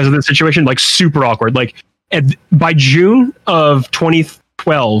of the situation, like super awkward. Like by June of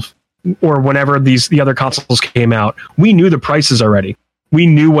 2012 or whenever the other consoles came out, we knew the prices already. We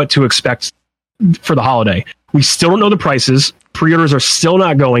knew what to expect for the holiday. We still don't know the prices. Pre-orders are still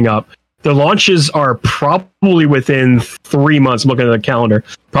not going up. The launches are probably within 3 months. I'm looking at the calendar.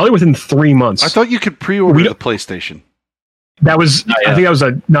 Probably within 3 months. I thought you could pre-order the PlayStation. That was, I think that was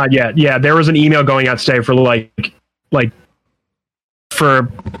not yet. Yeah, there was an email going out today for like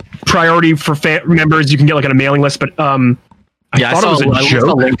for priority for members. You can get like on a mailing list, but I saw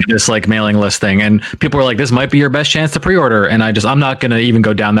a link to this like mailing list thing, and people were like, "This might be your best chance to pre-order." And I'm not going to even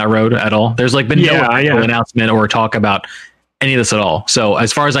go down that road at all. There's like been no announcement or talk about any of this at all. So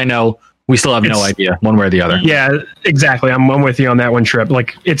as far as I know, we still have no idea one way or the other. Yeah, exactly. I'm with you on that one, Trip.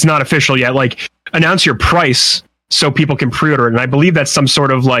 Like it's not official yet. Like announce your price so people can pre-order it. And I believe that's some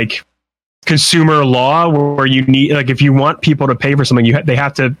sort of like consumer law where you need, like, if you want people to pay for something,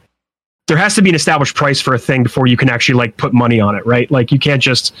 there has to be an established price for a thing before you can actually like put money on it, right? Like you can't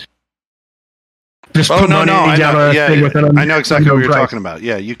just Just Oh put no, money no, I down know, a yeah, thing yeah. with an I know exactly what unknown you're price. talking about.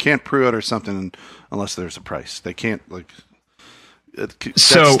 Yeah, you can't pre-order something unless there's a price. They can't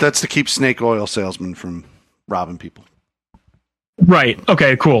that's to keep snake oil salesmen from robbing people. Right.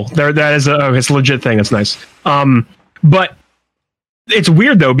 Okay. Cool. That is it's a legit thing. That's nice. But it's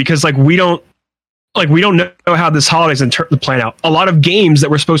weird though because we don't know how this holiday's plan out. A lot of games that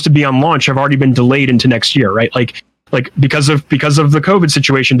were supposed to be on launch have already been delayed into next year. Right. Like because of the COVID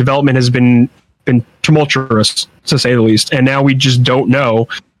situation, development has been tumultuous to say the least, and now we just don't know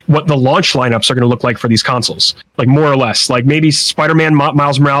what the launch lineups are going to look like for these consoles. Like more or less, like maybe Spider-Man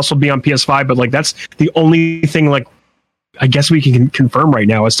Miles Morales will be on PS5, but that's the only thing I guess we can confirm right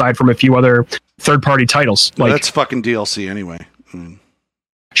now, aside from a few other third-party titles. That's fucking DLC anyway.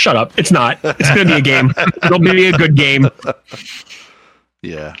 Shut up! It's not. It's going to be a game. It'll be a good game.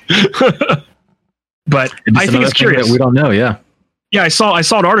 Yeah. But I think it's curious. We don't know. Yeah. Yeah, I saw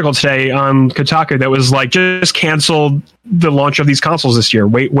an article today on Kotaku that was just cancel the launch of these consoles this year.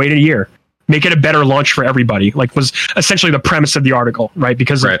 Wait a year. Make it a better launch for everybody. Was essentially the premise of the article, right?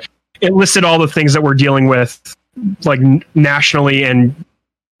 Because it listed all the things that we're dealing with, nationally and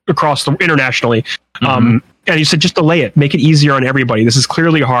internationally. Mm-hmm. And you said just delay it, make it easier on everybody. This is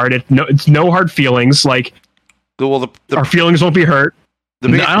clearly hard. It's no hard feelings. Our feelings won't be hurt.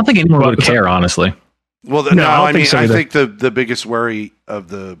 I don't think anyone would care, honestly. Well, I think the biggest worry of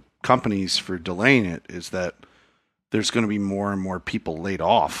the companies for delaying it is that there's going to be more and more people laid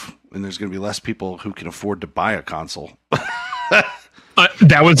off, and there's going to be less people who can afford to buy a console.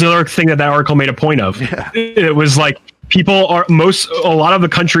 That was another thing that article made a point of. Yeah. It was a lot of the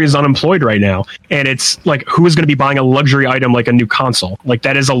country is unemployed right now, and it's who is going to be buying a luxury item like a new console?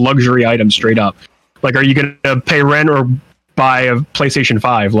 That is a luxury item straight up. Are you going to pay rent or buy a PlayStation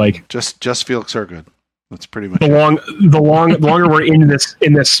 5? Just Felix are good. That's pretty much the longer we're in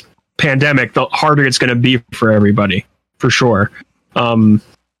this pandemic, the harder it's going to be for everybody, for sure.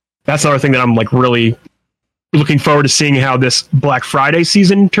 That's another thing that I'm really looking forward to seeing how this Black Friday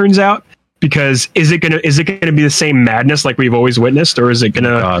season turns out. Because is it gonna be the same madness like we've always witnessed, or is it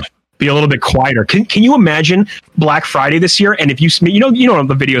gonna be a little bit quieter? Can you imagine Black Friday this year? And if you know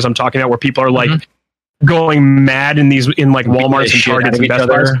the videos I'm talking about where people are going mad in Walmarts and Targets and Best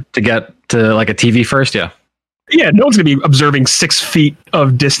Buys to get to a TV first, yeah. Yeah, no one's gonna be observing 6 feet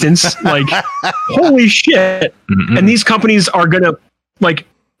of distance. Holy shit! Mm-hmm. And these companies are gonna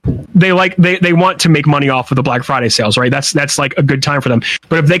they want to make money off of the Black Friday sales, right? That's a good time for them.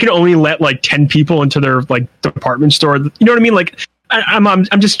 But if they can only let 10 people into their department store, you know what I mean? I'm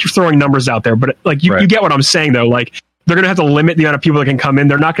just throwing numbers out there, but you get what I'm saying though. They're gonna have to limit the amount of people that can come in.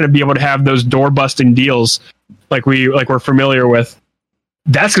 They're not gonna be able to have those door busting deals we're familiar with.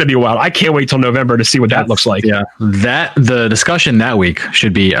 That's gonna be wild. I can't wait till November to see what that looks like. Yeah, the discussion that week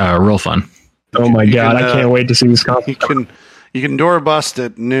should be real fun. Oh my god, I can't wait to see this conference. You can door bust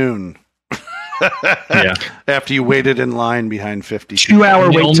at noon. Yeah. After you waited in line behind 50.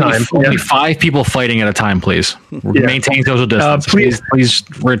 2-hour wait time. Only 5 people fighting at a time, please. Yeah. Maintain social distance. Please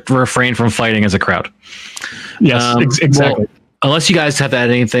refrain from fighting as a crowd. Yes, exactly. Well, unless you guys have to add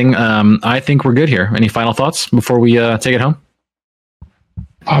anything, I think we're good here. Any final thoughts before we take it home?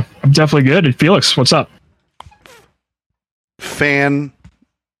 I'm definitely good. Felix, what's up? Fan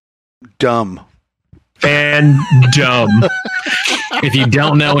dumb. If you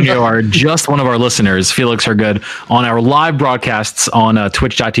don't know and you are just one of our listeners, Felix Hergood on our live broadcasts on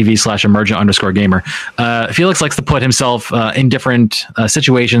twitch.tv/emergent_gamer. Felix likes to put himself in different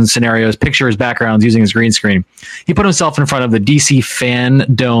situations, scenarios, pictures, backgrounds using his green screen. He put himself in front of the DC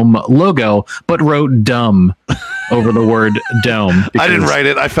Fandom logo, but wrote dumb over the word dome. I didn't write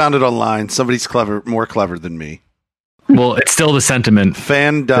it. I found it online. Somebody's more clever than me. Well, it's still the sentiment.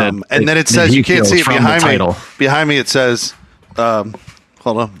 Fandom. And then it says, you can't see it behind me. Behind me it says, hold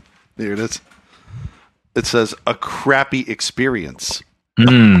on. Here it is. It says, a crappy experience.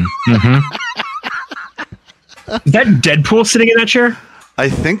 Mm-hmm. Is that Deadpool sitting in that chair? I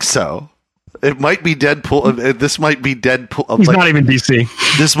think so. It might be Deadpool. This might be Deadpool. He's not even DC.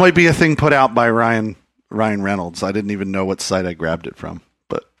 This might be a thing put out by Ryan Reynolds. I didn't even know what site I grabbed it from.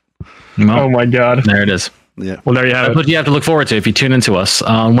 But oh my god. There it is. Yeah. Well, there you have That's it. what you have to look forward to if you tune into us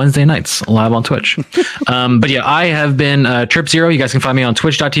on Wednesday nights live on Twitch. But yeah, I have been Trip Zero. You guys can find me on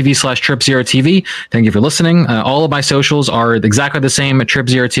twitch.tv/TripZeroTV. Thank you for listening. All of my socials are exactly the same at Trip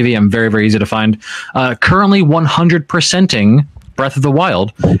Zero TV. I'm very, very easy to find. Currently 100%ing Breath of the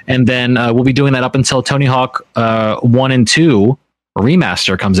Wild. And then we'll be doing that up until Tony Hawk 1 and 2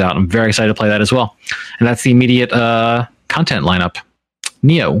 remaster comes out. I'm very excited to play that as well. And that's the immediate content lineup.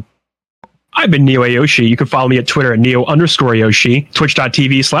 Neo. I've been Neo Ayoshi. You can follow me at Twitter at Neo_Yoshi,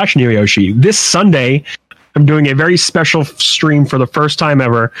 twitch.tv/NeoYoshi. This Sunday, I'm doing a very special stream for the first time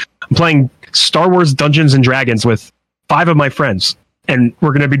ever. I'm playing Star Wars Dungeons and Dragons with 5 of my friends, and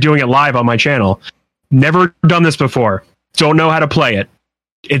we're going to be doing it live on my channel. Never done this before. Don't know how to play it.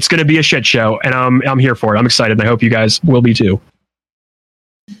 It's going to be a shit show, and I'm here for it. I'm excited, and I hope you guys will be too.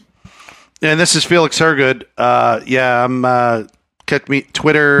 And this is Felix Hergood. I'm catch me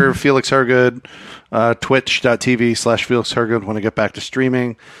Twitter, Felix Hergood, twitch.tv/Felix Hergood when I get back to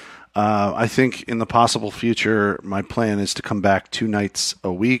streaming. I think in the possible future, my plan is to come back 2 nights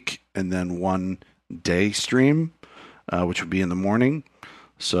a week and then 1 day stream, which would be in the morning.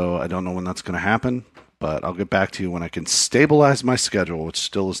 So I don't know when that's going to happen, but I'll get back to you when I can stabilize my schedule, which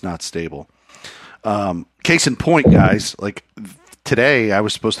still is not stable. Case in point, guys, like today I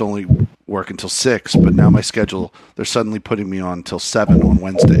was supposed to only work until 6, but now my schedule, they're suddenly putting me on till 7 on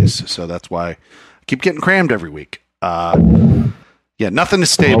Wednesdays. So that's why I keep getting crammed every week. Yeah, nothing is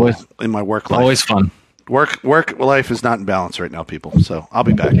stable in my work life. Always fun. Work life is not in balance right now, people. So I'll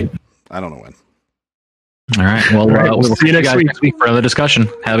be back. I don't know when. All right. Well, we'll see you next week for another discussion.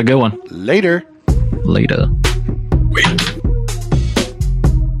 Have a good one. Later.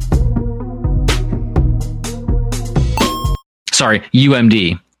 Sorry,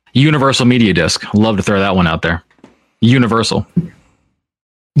 UMD. Universal Media Disc. Love to throw that one out there. Universal.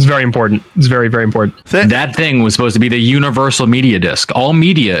 It's very important. It's very, very important. That thing was supposed to be the Universal Media Disc. All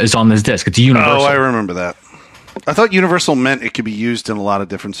media is on this disc. It's universal. Oh, I remember that. I thought universal meant it could be used in a lot of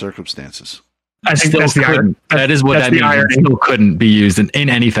different circumstances. I think that's the irony. That is what that means. It still couldn't be used in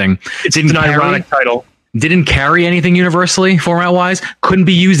anything. It's an ironic title. Didn't carry anything universally format-wise. Couldn't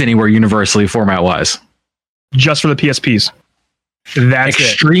be used anywhere universally format-wise. Just for the PSPs. That's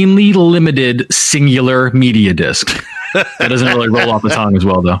extremely limited singular media disc. That doesn't really roll off the tongue as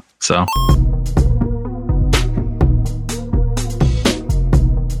well, though. So.